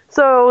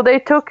 So they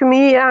took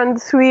me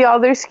and 3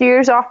 other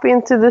skiers up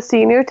into the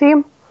senior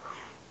team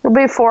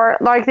before,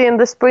 like in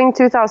the spring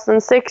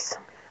 2006.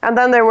 And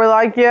then they were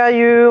like, yeah,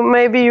 you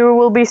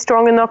will be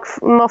strong enough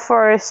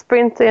for a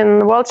sprint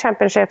in World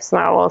Championships.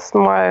 And I was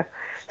more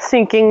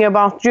thinking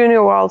about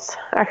Junior Worlds,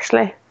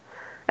 actually,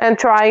 and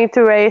trying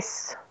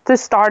to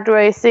start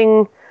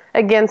racing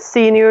against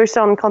seniors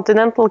on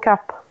Continental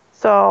Cup.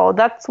 So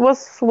that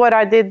was what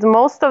I did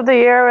most of the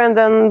year,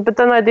 but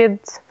then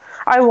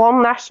I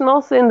won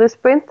nationals in the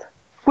sprint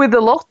with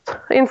a lot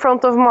in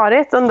front of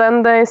Marit, and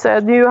then they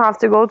said, you have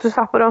to go to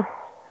Sapporo.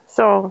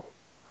 So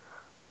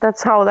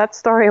that's how that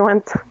story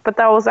went. But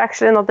that was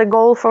actually not the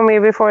goal for me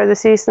before the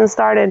season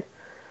started.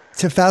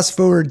 To fast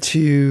forward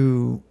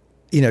to,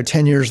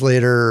 10 years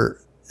later,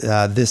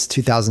 this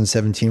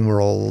 2017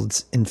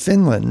 Worlds in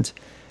Finland.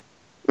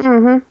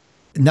 Mm-hmm.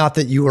 Not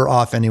that you were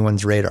off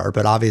anyone's radar,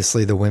 but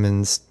obviously the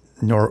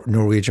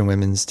Norwegian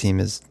women's team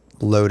is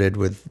loaded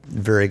with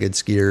very good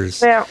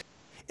skiers. Yeah.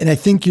 And I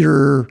think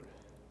your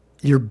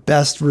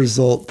best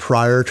result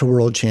prior to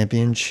World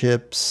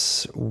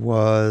Championships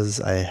was,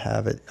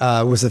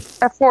 was a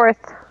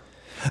fourth.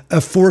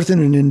 A fourth in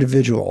an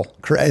individual,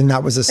 and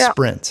that was a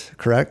sprint,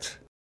 correct?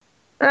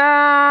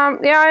 I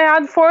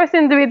had fourth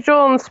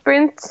individual in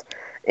sprint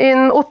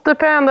in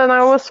Ottepe, and then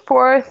I was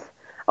fourth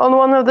on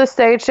one of the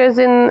stages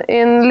in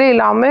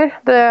Lillehammer,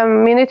 the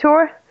mini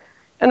tour.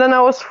 And then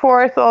I was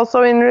fourth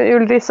also in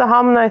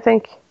Ulricehamn, I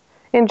think,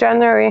 in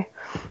January.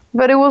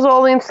 But it was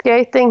all in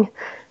skating.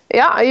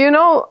 Yeah,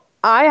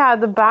 I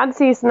had a bad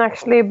season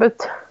actually,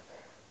 but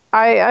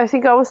I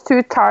think I was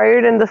too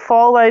tired in the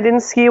fall. I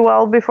didn't ski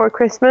well before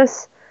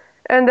Christmas.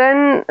 And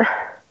then,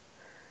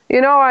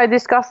 I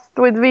discussed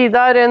with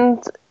Vidar,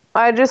 and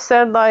I just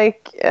said,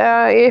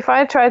 if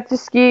I try to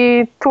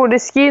ski Tour de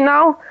Ski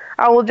now,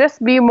 I will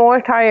just be more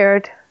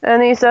tired.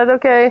 And he said,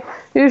 okay,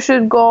 you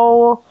should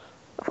go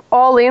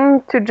all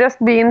in to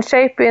just be in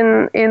shape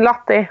in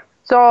Lahti.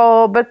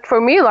 So, but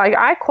for me,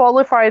 I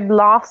qualified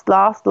last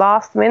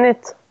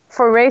minute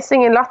for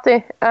racing in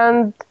Lahti,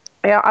 and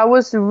I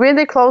was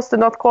really close to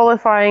not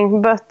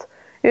qualifying, but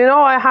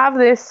I have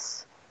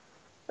this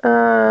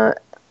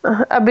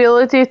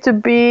ability to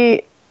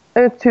be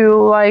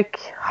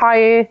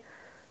high.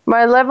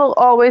 My level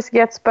always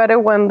gets better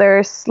when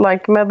there's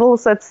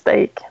medals at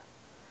stake.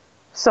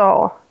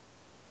 So,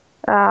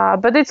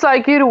 but it's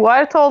like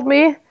Uruguay told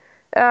me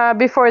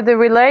before the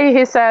relay.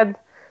 He said,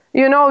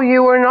 you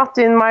were not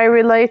in my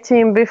relay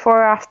team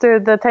before after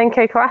the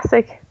 10K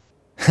Classic.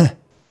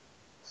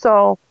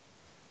 So,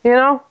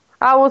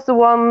 I was the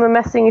one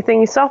messing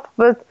things up,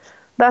 but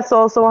that's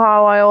also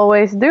how I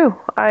always do.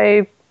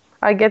 I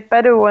get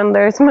better when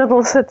there's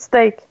medals at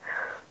stake.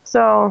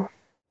 So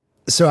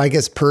I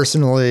guess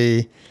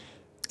personally,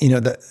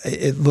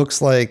 it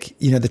looks like,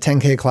 the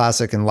 10K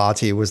Classic in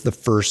Lahti was the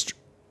first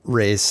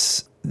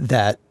race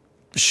that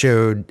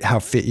showed how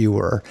fit you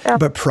were. Yeah.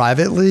 But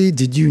privately,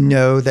 did you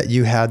know that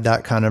you had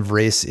that kind of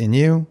race in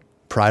you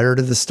prior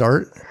to the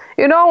start?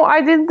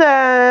 I did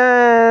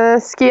the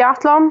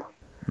skiathlon.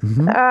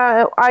 Mm-hmm.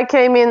 I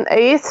came in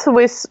 8th,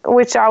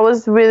 which I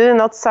was really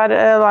not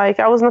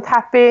I was not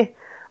happy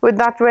with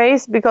that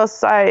race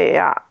because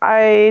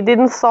I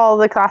didn't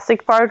follow the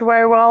classic part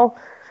very well.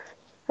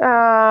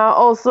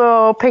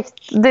 Also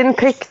didn't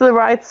pick the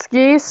right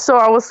skis, so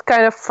I was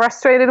kind of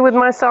frustrated with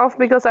myself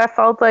because I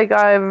felt like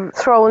I've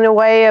thrown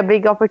away a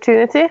big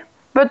opportunity.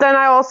 But then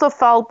I also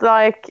felt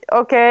like,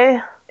 okay,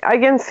 I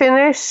can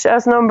finish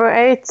as number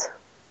 8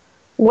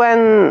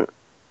 when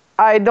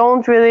I'm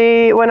not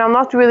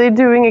really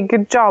doing a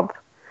good job,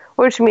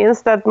 which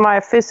means that my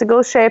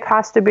physical shape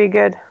has to be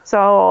good.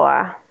 So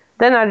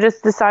then I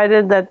just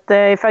decided that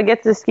if I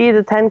get to ski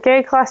the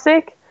 10K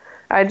Classic,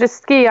 I just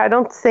ski. I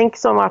don't think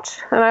so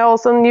much. And I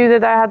also knew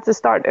that I had to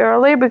start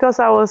early because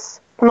I was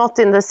not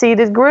in the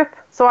seeded group.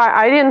 So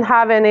I didn't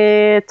have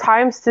any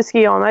times to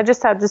ski on. I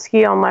just had to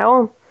ski on my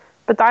own.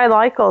 But I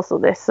like also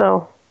this.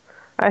 So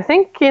I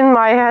think in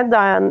my head,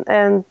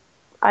 and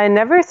I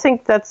never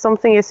think that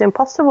something is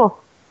impossible.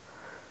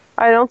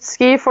 I don't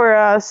ski for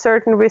a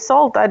certain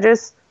result. I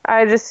just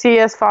ski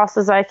as fast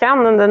as I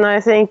can. And then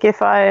I think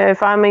if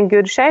I'm in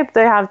good shape,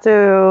 they have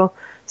to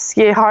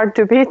ski hard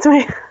to beat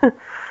me.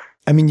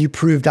 I mean, you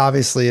proved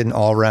obviously in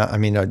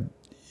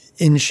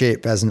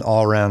shape as an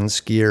all-round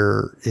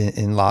skier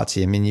in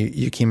Lahti. I mean,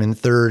 you came in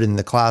 3rd in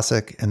the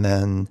Classic, and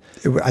then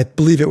I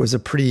believe it was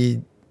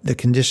the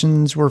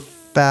conditions were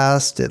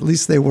fast. At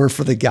least they were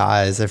for the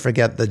guys. I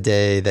forget the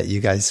day that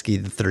you guys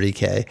skied the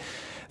 30K.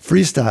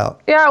 Freestyle.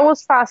 Yeah, it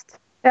was fast.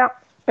 Yeah,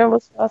 it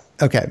was fast.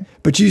 Okay.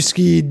 But you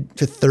skied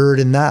to 3rd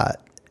in that.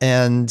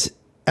 And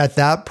at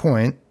that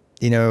point,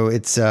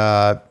 it's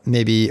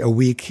maybe a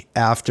week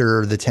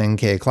after the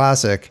 10K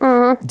Classic.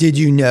 Mm-hmm. Did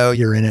you know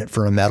you're in it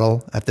for a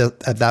medal at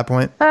that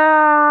point?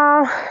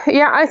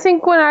 Yeah, I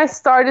think when I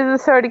started the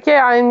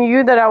 30K, I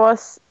knew that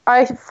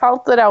I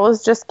felt that I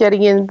was just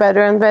getting in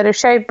better and better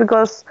shape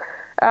because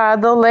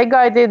the leg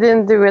I did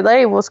in the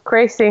relay was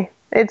crazy.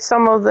 It's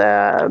some of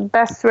the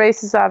best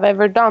races I've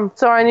ever done.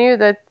 So I knew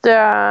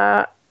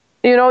that,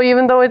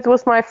 even though it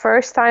was my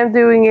first time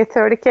doing a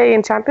 30K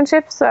in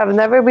championships, I've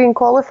never been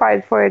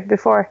qualified for it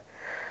before.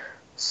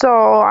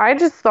 So I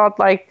just thought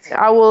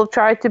I will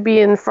try to be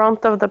in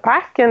front of the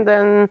pack and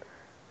then,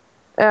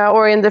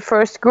 or in the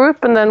first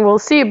group, and then we'll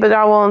see. But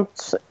I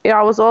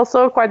was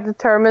also quite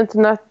determined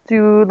to not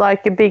do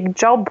a big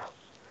job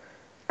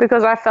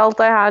because I felt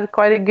I had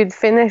quite a good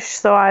finish,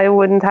 so I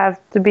wouldn't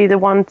have to be the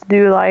one to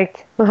do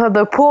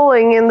the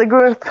pulling in the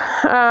group.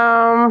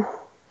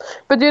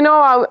 But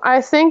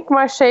I think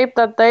my shape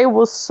that day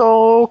was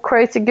so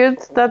crazy good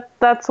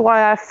that's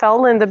why I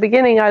fell in the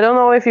beginning. I don't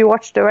know if you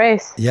watched the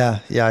race. Yeah,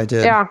 I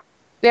did. Yeah,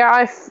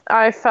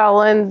 I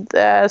fell, and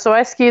so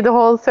I skied the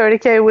whole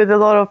 30K with a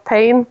lot of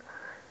pain.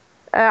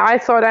 I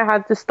thought I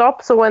had to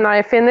stop, so when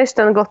I finished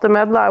and got the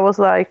medal, I was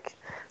like,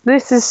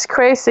 this is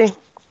crazy.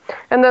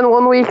 And then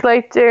 1 week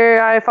later,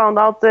 I found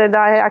out that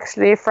I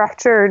actually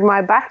fractured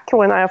my back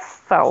when I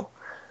fell,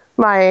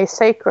 my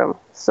sacrum.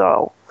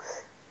 So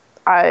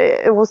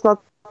it was not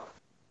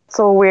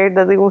so weird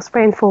that it was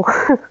painful.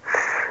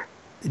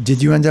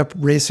 Did you end up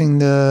racing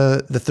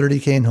the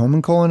 30K in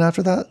Holmenkollen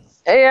after that?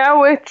 Yeah,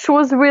 which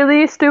was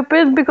really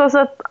stupid because,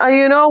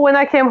 when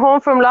I came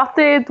home from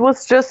Lahti, it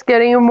was just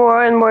getting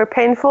more and more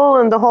painful,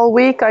 and the whole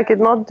week I could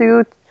not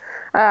do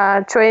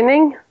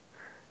training.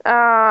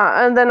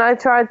 And then I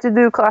tried to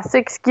do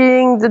classic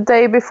skiing the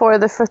day before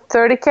the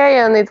 30K,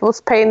 and it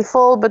was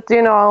painful, but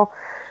the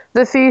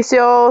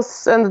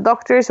physios and the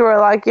doctors were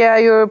like, yeah,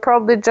 you're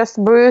probably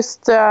just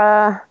bruised.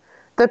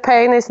 The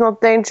pain is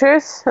not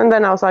dangerous. And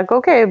then I was like,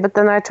 okay, but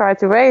then I tried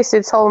to race.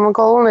 It's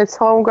Holmenkollen, it's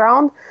home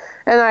ground.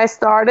 And I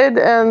started,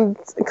 and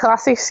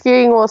classic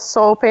skiing was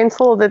so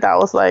painful that I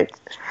was like,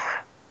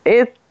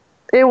 it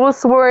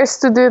was worse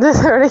to do the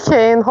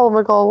 30K in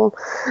Holmenkollen.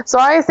 So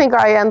I think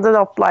I ended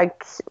up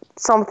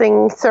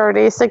something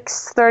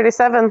 36,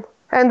 37.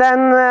 And then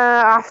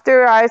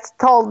after I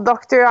told the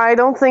doctor, I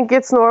don't think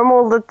it's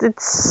normal that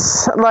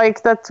it's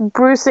that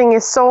bruising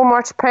is so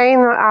much pain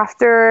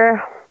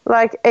after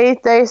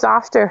 8 days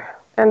after.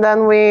 And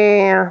then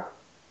we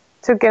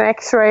took an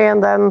x-ray,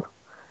 and then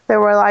they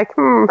were like,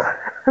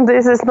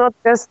 this is not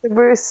just the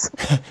bruise.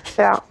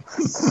 Yeah.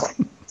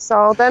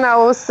 So then I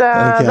was,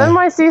 then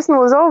my season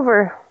was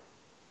over,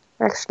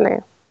 actually.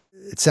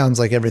 It sounds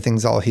like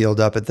everything's all healed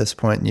up at this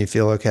point and you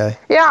feel okay.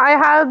 Yeah, I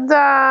had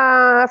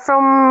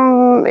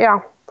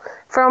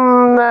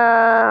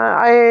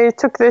I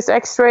took this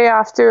x-ray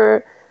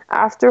after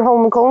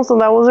Holmenkollen, so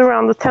that was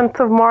around the 10th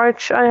of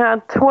March. I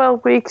had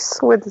 12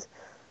 weeks with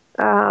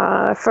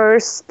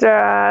first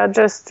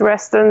just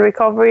rest and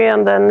recovery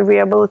and then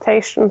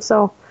rehabilitation.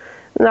 So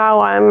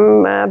now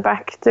I'm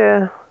back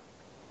to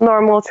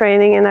normal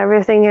training and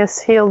everything is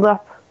healed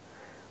up,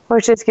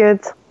 which is good.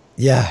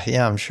 Yeah,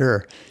 I'm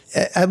sure.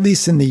 At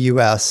least in the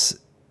U.S.,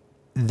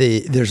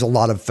 there's a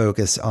lot of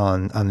focus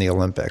on the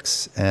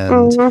Olympics.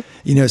 And,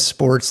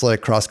 sports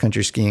like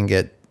cross-country skiing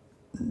get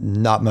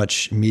not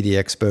much media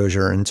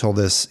exposure until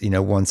this,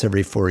 once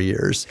every 4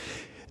 years.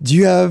 Do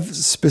you have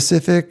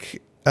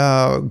specific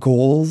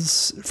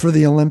goals for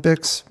the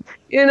Olympics?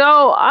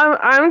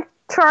 I'm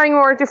trying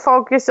more to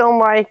focus on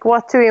like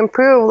what to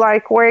improve,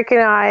 like where can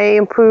I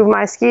improve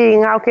my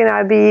skiing, how can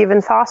I be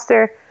even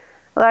faster,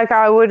 like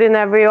I would in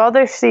every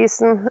other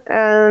season.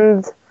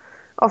 And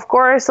of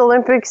course,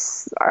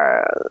 Olympics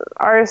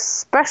are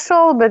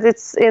special, but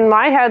it's in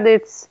my head,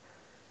 it's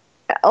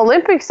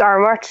Olympics are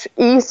much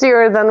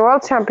easier than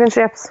World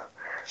Championships.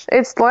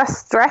 It's less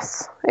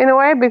stress in a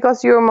way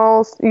because you're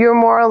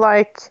more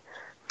like,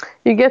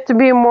 you get to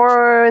be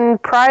more in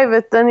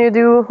private than you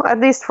do, at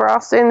least for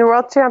us in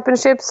World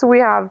Championships. We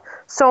have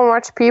so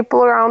much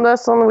people around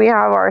us, and we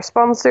have our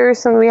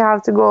sponsors, and we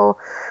have to go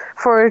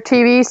for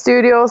TV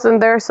studios,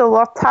 and there's a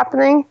lot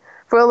happening.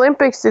 For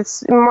Olympics,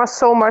 it's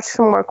so much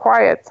more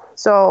quiet.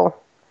 So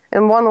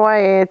in one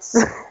way, it's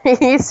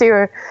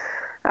easier.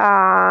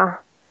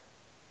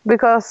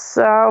 Because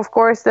of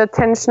course the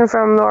attention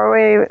from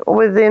Norway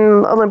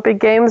within Olympic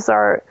Games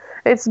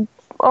it's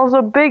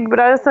also big,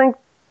 but I think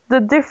the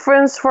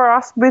difference for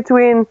us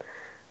between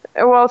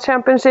World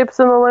Championships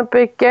and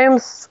Olympic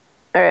Games,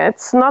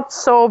 it's not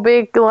so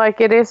big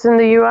like it is in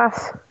the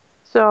US.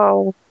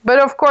 So, but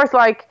of course,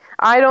 like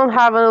I don't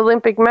have an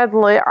Olympic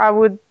medal, I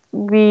would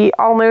be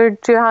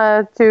honored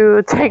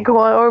to take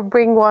one or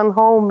bring one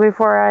home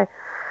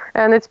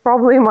and it's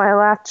probably my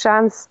last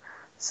chance.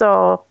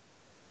 So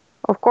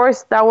of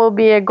course, that will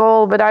be a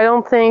goal, but I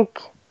don't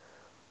think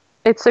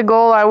it's a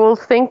goal I will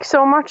think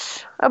so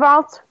much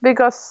about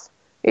because,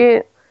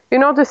 to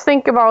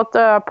think about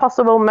a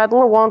possible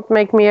medal won't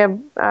make me a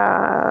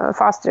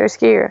faster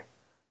skier.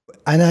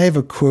 And I have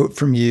a quote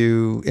from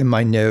you in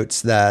my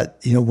notes that,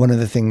 one of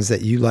the things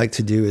that you like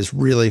to do is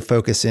really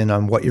focus in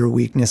on what your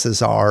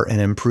weaknesses are and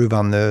improve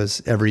on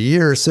those every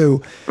year.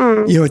 So,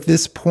 at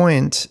this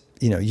point,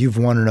 you've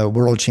won a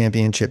world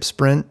championship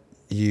sprint.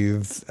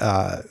 You've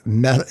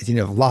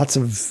lots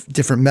of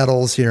different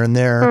medals here and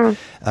there.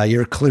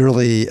 You're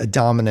clearly a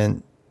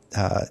dominant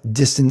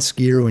distance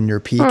skier when you're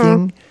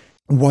peaking.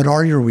 What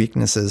are your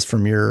weaknesses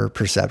from your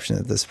perception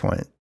at this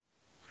point?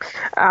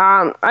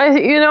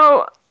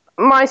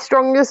 My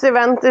strongest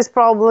event is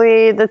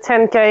probably the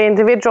 10K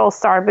individual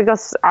start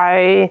because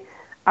I'm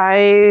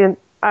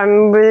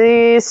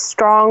really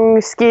strong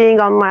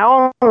skiing on my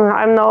own.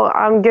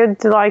 I'm good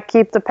to like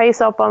keep the pace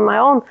up on my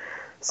own.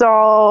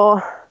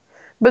 So.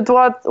 But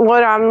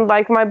what I'm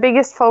like, my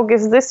biggest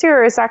focus this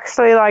year is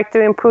actually like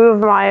to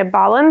improve my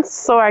balance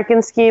so I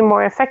can ski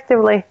more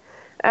effectively,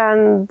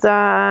 and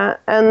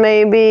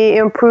maybe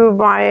improve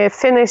my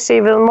finish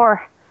even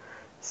more.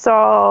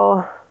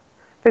 So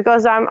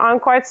because I'm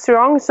quite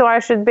strong, so I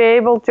should be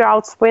able to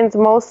outsprint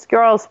most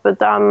girls.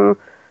 But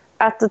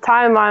at the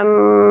time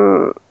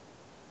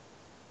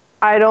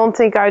I don't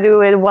think I do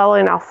it well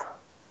enough,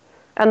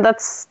 and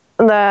that's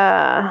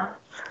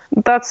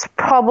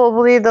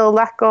probably the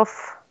lack of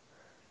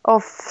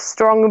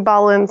strong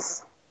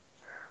balance,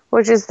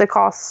 which is the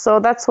cost. So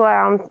that's why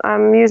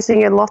I'm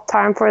using a lot of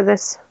time for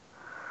this.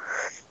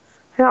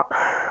 Yeah.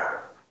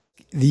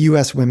 The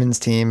U.S. women's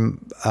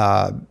team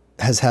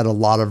has had a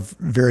lot of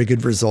very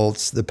good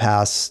results the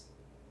past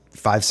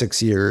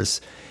 5-6 years.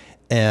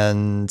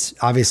 And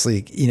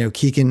obviously,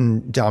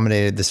 Kikkan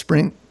dominated the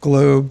sprint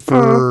globe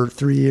for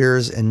 3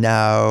 years. And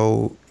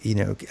now,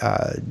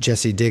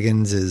 Jessie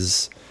Diggins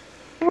is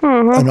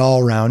an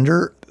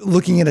all-rounder.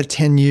 Looking at a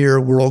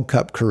 10-year World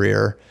Cup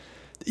career,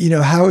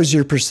 how is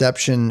your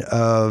perception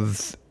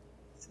of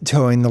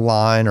towing the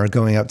line or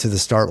going up to the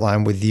start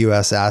line with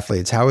U.S.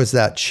 athletes? How has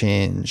that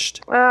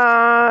changed?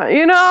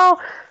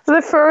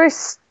 The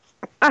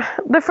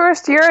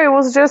first year it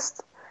was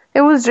just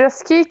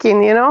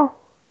Kikkan,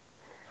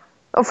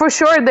 For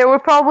sure, there were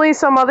probably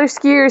some other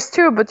skiers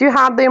too, but you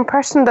had the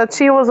impression that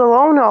she was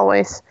alone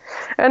always.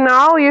 And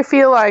now you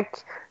feel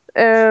like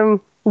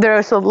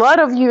there's a lot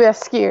of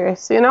US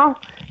skiers,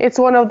 It's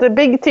one of the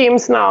big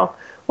teams now,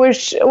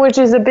 which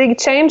is a big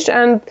change,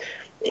 and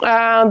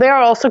they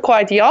are also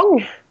quite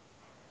young,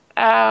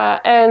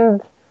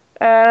 and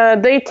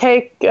they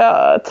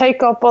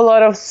take up a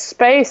lot of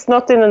space,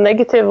 not in a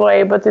negative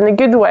way, but in a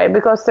good way,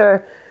 because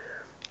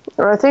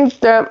I think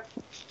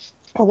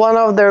one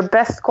of their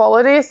best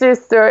qualities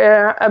is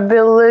their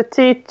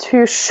ability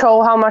to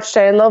show how much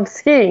they love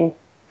skiing,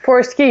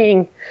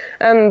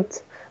 and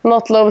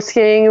not love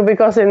skiing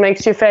because it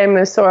makes you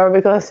famous or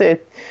because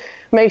it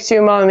makes you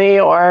money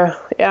or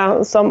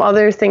some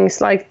other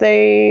things. Like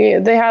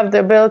they have the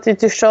ability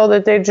to show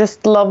that they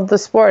just love the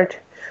sport,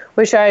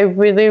 which I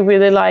really,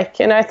 really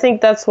like. And I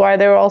think that's why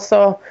they're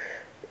also,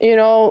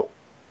 the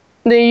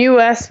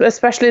US,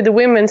 especially the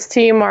women's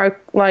team, are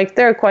like,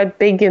 they're quite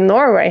big in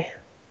Norway.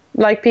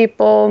 Like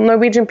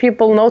Norwegian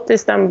people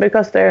notice them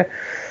because they're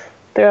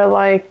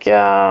like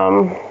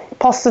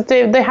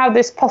positive. They have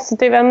this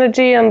positive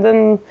energy, and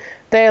then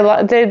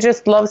they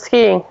just love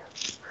skiing,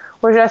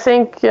 which I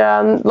think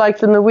like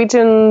the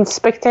Norwegian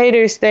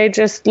spectators, they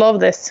just love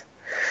this.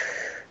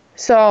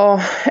 So,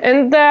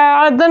 and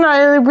then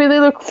I really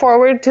look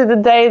forward to the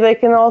day they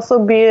can also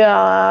be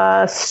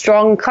a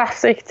strong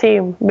classic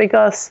team,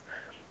 because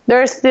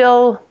they're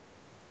still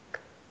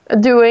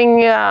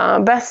doing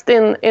best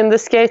in the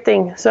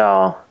skating.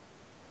 So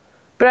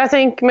But I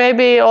think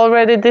maybe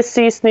already this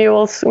season you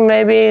will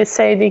maybe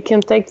say they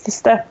can take the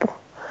step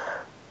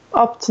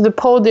up to the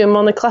podium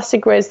on a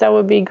classic race. That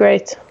would be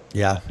great.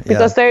 Yeah.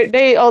 Because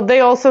they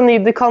also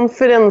need the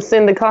confidence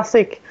in the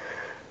classic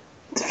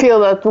to feel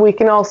that we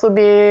can also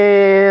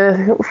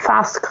be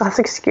fast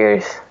classic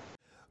skiers.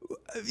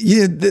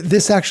 Yeah,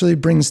 this actually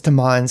brings to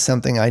mind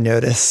something I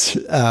noticed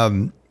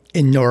in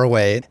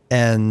Norway,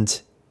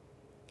 and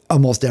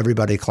almost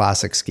everybody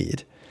classic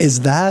skied.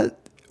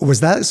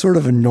 Was that sort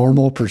of a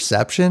normal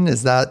perception?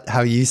 Is that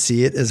how you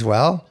see it as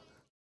well?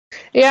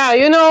 Yeah,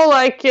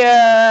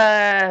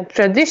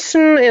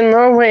 tradition in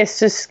Norway is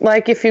just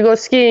like if you go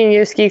skiing,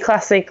 you ski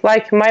classic.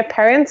 Like my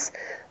parents,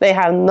 they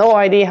have no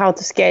idea how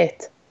to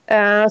skate.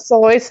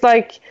 So it's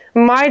like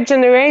my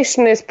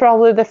generation is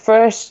probably the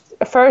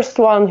first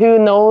one who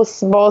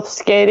knows both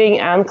skating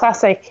and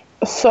classic.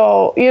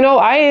 So,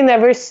 I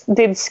never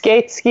did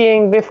skate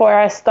skiing before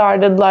I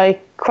started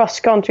like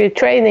cross-country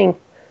training.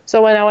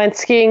 So when I went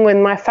skiing with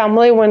my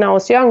family when I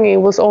was young, it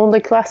was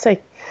only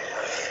classic.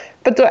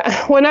 But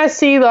when I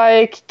see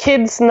like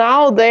kids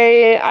now,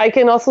 I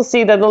can also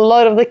see that a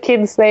lot of the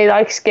kids, they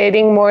like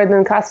skating more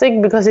than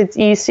classic because it's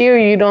easier.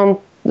 You're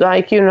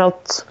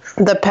not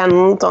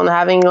dependent on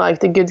having like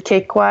the good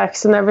kick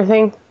wax and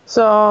everything.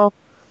 So,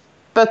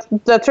 but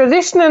the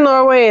tradition in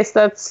Norway is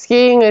that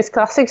skiing is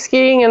classic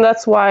skiing, and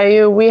that's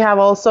why we have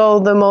also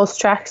the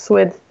most tracks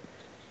with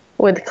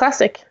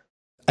classic.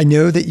 I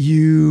know that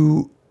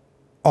you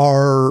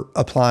are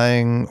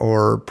applying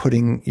or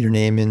putting your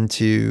name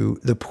into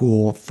the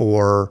pool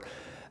for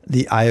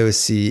the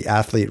IOC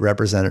athlete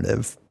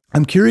representative.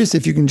 I'm curious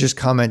if you can just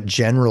comment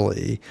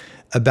generally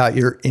about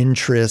your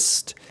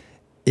interest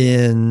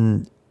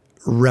in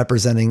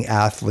representing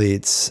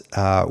athletes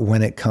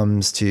when it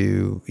comes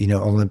to,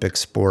 Olympic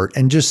sport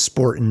and just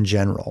sport in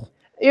general.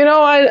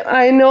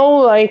 I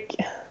know,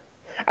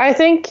 I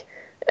think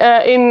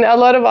in a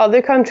lot of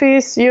other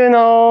countries,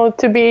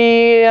 to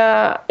be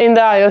in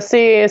the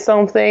IOC is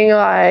something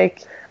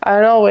like, I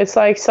don't know, it's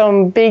like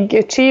some big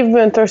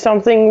achievement or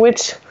something,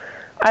 which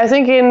I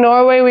think in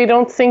Norway we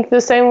don't think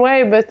the same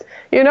way. But,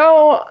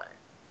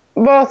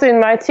 both in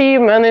my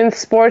team and in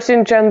sports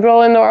in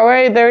general in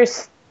Norway,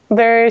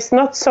 there's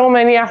not so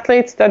many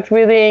athletes that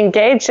really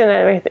engage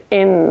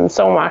in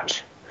so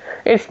much.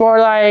 It's more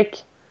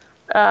like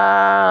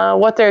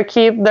what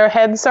their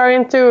heads are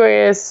into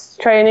is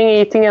training,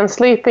 eating, and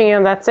sleeping,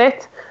 and that's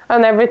it.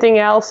 And everything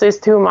else is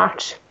too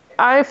much.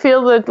 I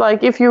feel that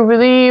if you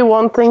really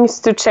want things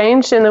to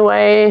change in the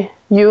way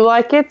you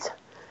like it,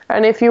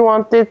 and if you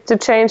want it to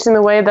change in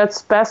the way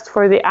that's best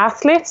for the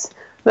athletes,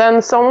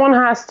 then someone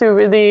has to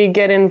really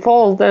get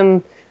involved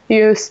and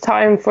use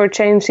time for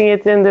changing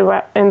it in the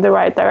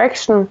right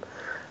direction.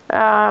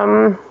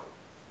 And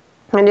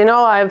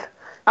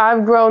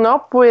I've grown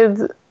up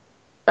with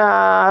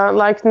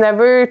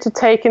never to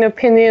take an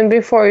opinion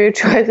before you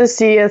try to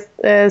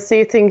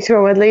see things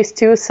from at least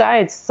two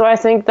sides. So I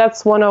think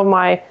that's one of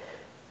my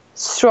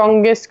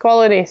strongest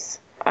qualities.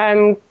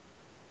 I'm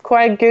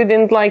quite good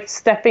in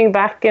stepping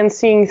back and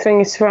seeing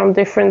things from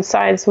different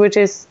sides, which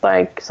is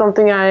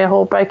something I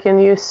hope I can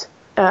use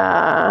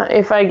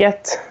if I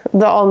get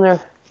the honor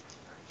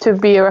to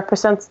be a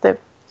representative.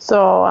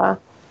 So I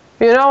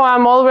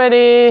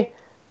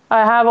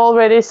have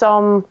already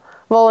some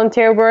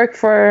volunteer work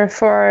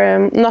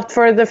for not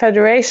for the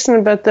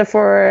federation, but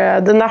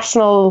for the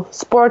National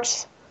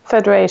Sports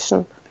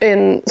Federation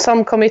in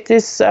some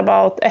committees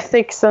about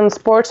ethics and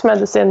sports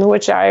medicine,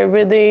 which I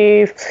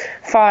really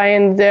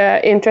find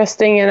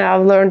interesting, and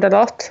I've learned a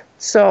lot.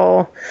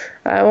 So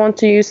I want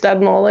to use that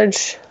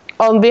knowledge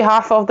on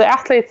behalf of the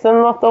athletes and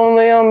not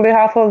only on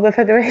behalf of the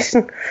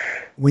federation.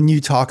 When you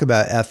talk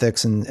about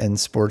ethics and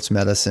sports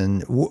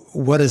medicine,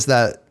 what does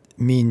that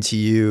mean to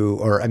you?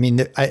 Or,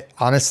 I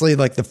honestly,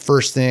 the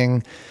first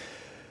thing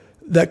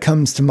that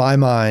comes to my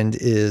mind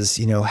is,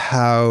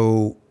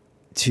 how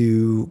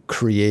to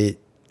create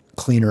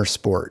cleaner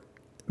sport.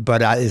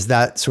 But is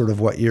that sort of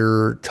what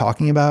you're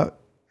talking about?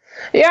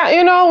 Yeah,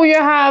 you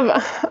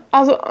have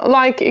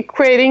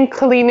creating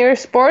cleaner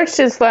sports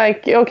is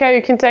okay,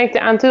 you can take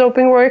the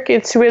anti-doping work.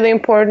 It's really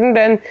important,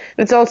 and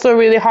it's also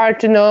really hard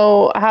to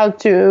know how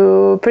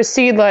to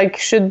proceed.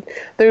 Should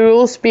the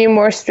rules be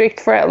more strict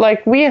for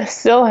it? We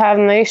still have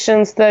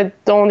nations that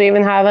don't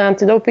even have an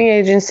anti-doping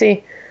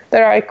agency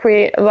that are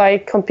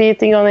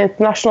competing on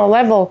international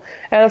level.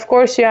 And of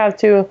course you have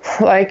to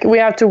we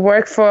have to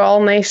work for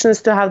all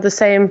nations to have the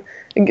same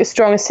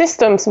strong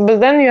systems. But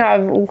then you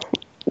have,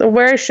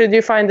 where should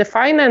you find the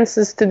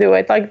finances to do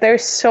it?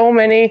 There's so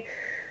many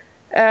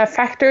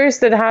factors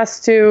that has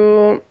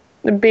to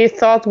be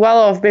thought well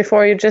of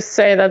before you just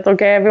say that,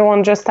 okay,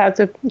 everyone just had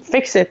to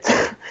fix it.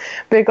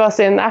 Because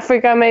in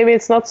Africa, maybe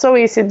it's not so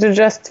easy to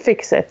just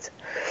fix it.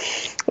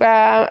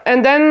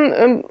 And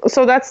then,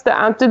 so that's the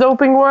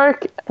anti-doping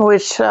work,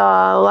 which is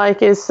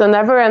a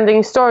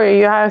never-ending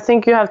story. I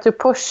think you have to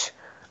push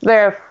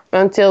there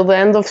until the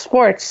end of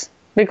sports,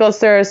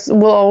 because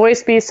will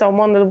always be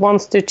someone that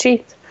wants to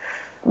cheat.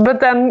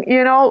 But then,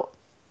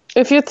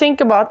 if you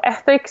think about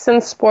ethics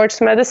and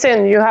sports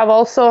medicine, you have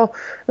also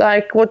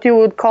like what you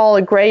would call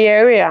a gray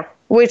area,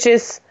 which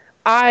is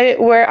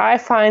where I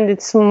find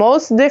it's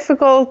most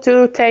difficult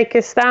to take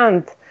a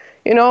stand.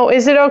 You know,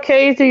 is it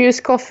okay to use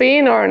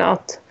caffeine or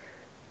not?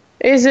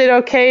 Is it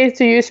okay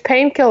to use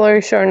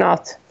painkillers or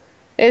not?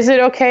 Is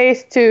it okay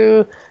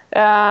to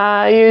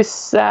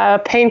use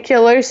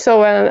painkillers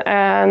so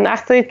an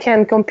athlete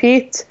can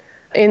compete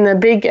in a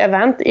big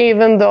event,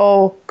 even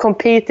though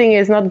competing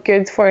is not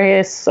good for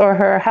his or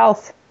her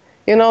health?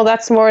 You know,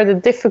 that's more the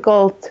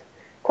difficult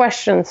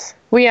questions.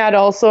 We had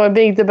also a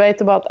big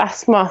debate about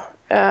asthma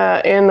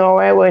in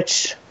Norway,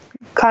 which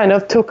kind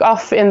of took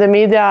off in the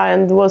media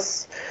and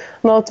was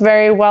not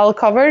very well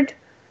covered.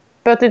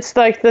 But it's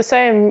like the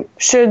same.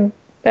 Should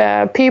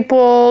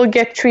people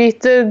get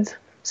treated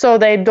so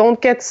they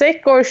don't get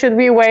sick, or should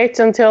we wait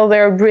until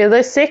they're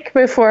really sick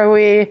before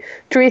we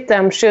treat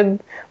them? Should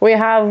we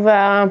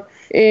have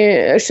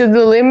should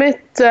the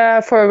limit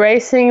for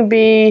racing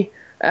be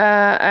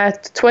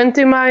at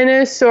 20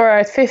 minus or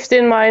at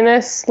 15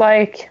 minus?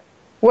 Like,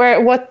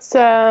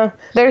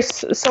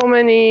 there's so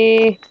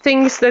many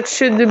things that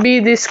should be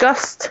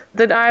discussed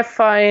that I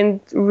find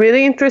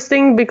really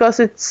interesting, because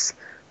it's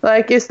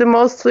the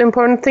most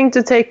important thing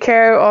to take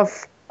care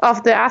of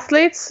the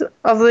athletes,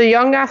 of the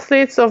young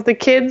athletes, of the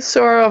kids,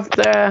 or of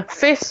the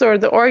FIS or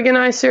the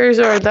organizers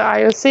or the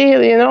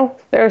IOC. You know,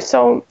 there are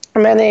so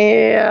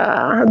many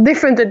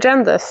different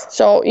agendas.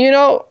 So, you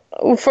know,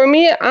 for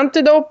me,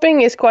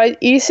 anti-doping is quite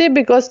easy,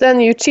 because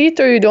then you cheat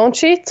or you don't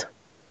cheat,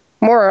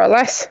 more or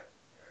less.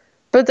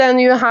 But then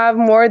you have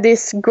more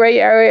these gray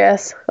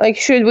areas, like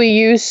should we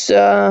use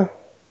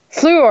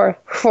fluor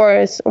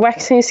for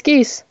waxing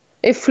skis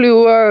if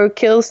fluor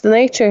kills the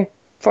nature,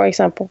 for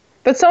example.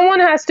 But someone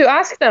has to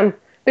ask them,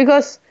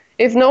 because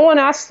if no one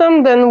asks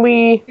them, then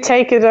we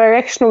take a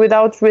direction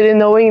without really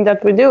knowing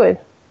that we do it.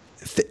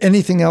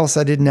 Anything else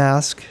I didn't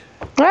ask?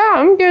 Yeah,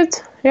 I'm good.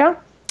 Yeah.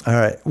 All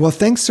right. Well,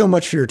 thanks so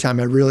much for your time.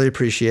 I really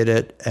appreciate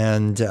it.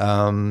 And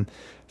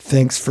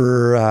thanks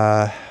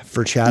for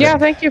chatting. Yeah,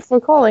 thank you for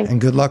calling. And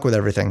good luck with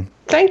everything.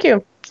 Thank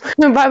you.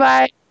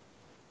 Bye-bye.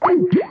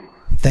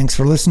 Thanks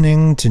for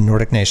listening to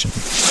Nordic Nation.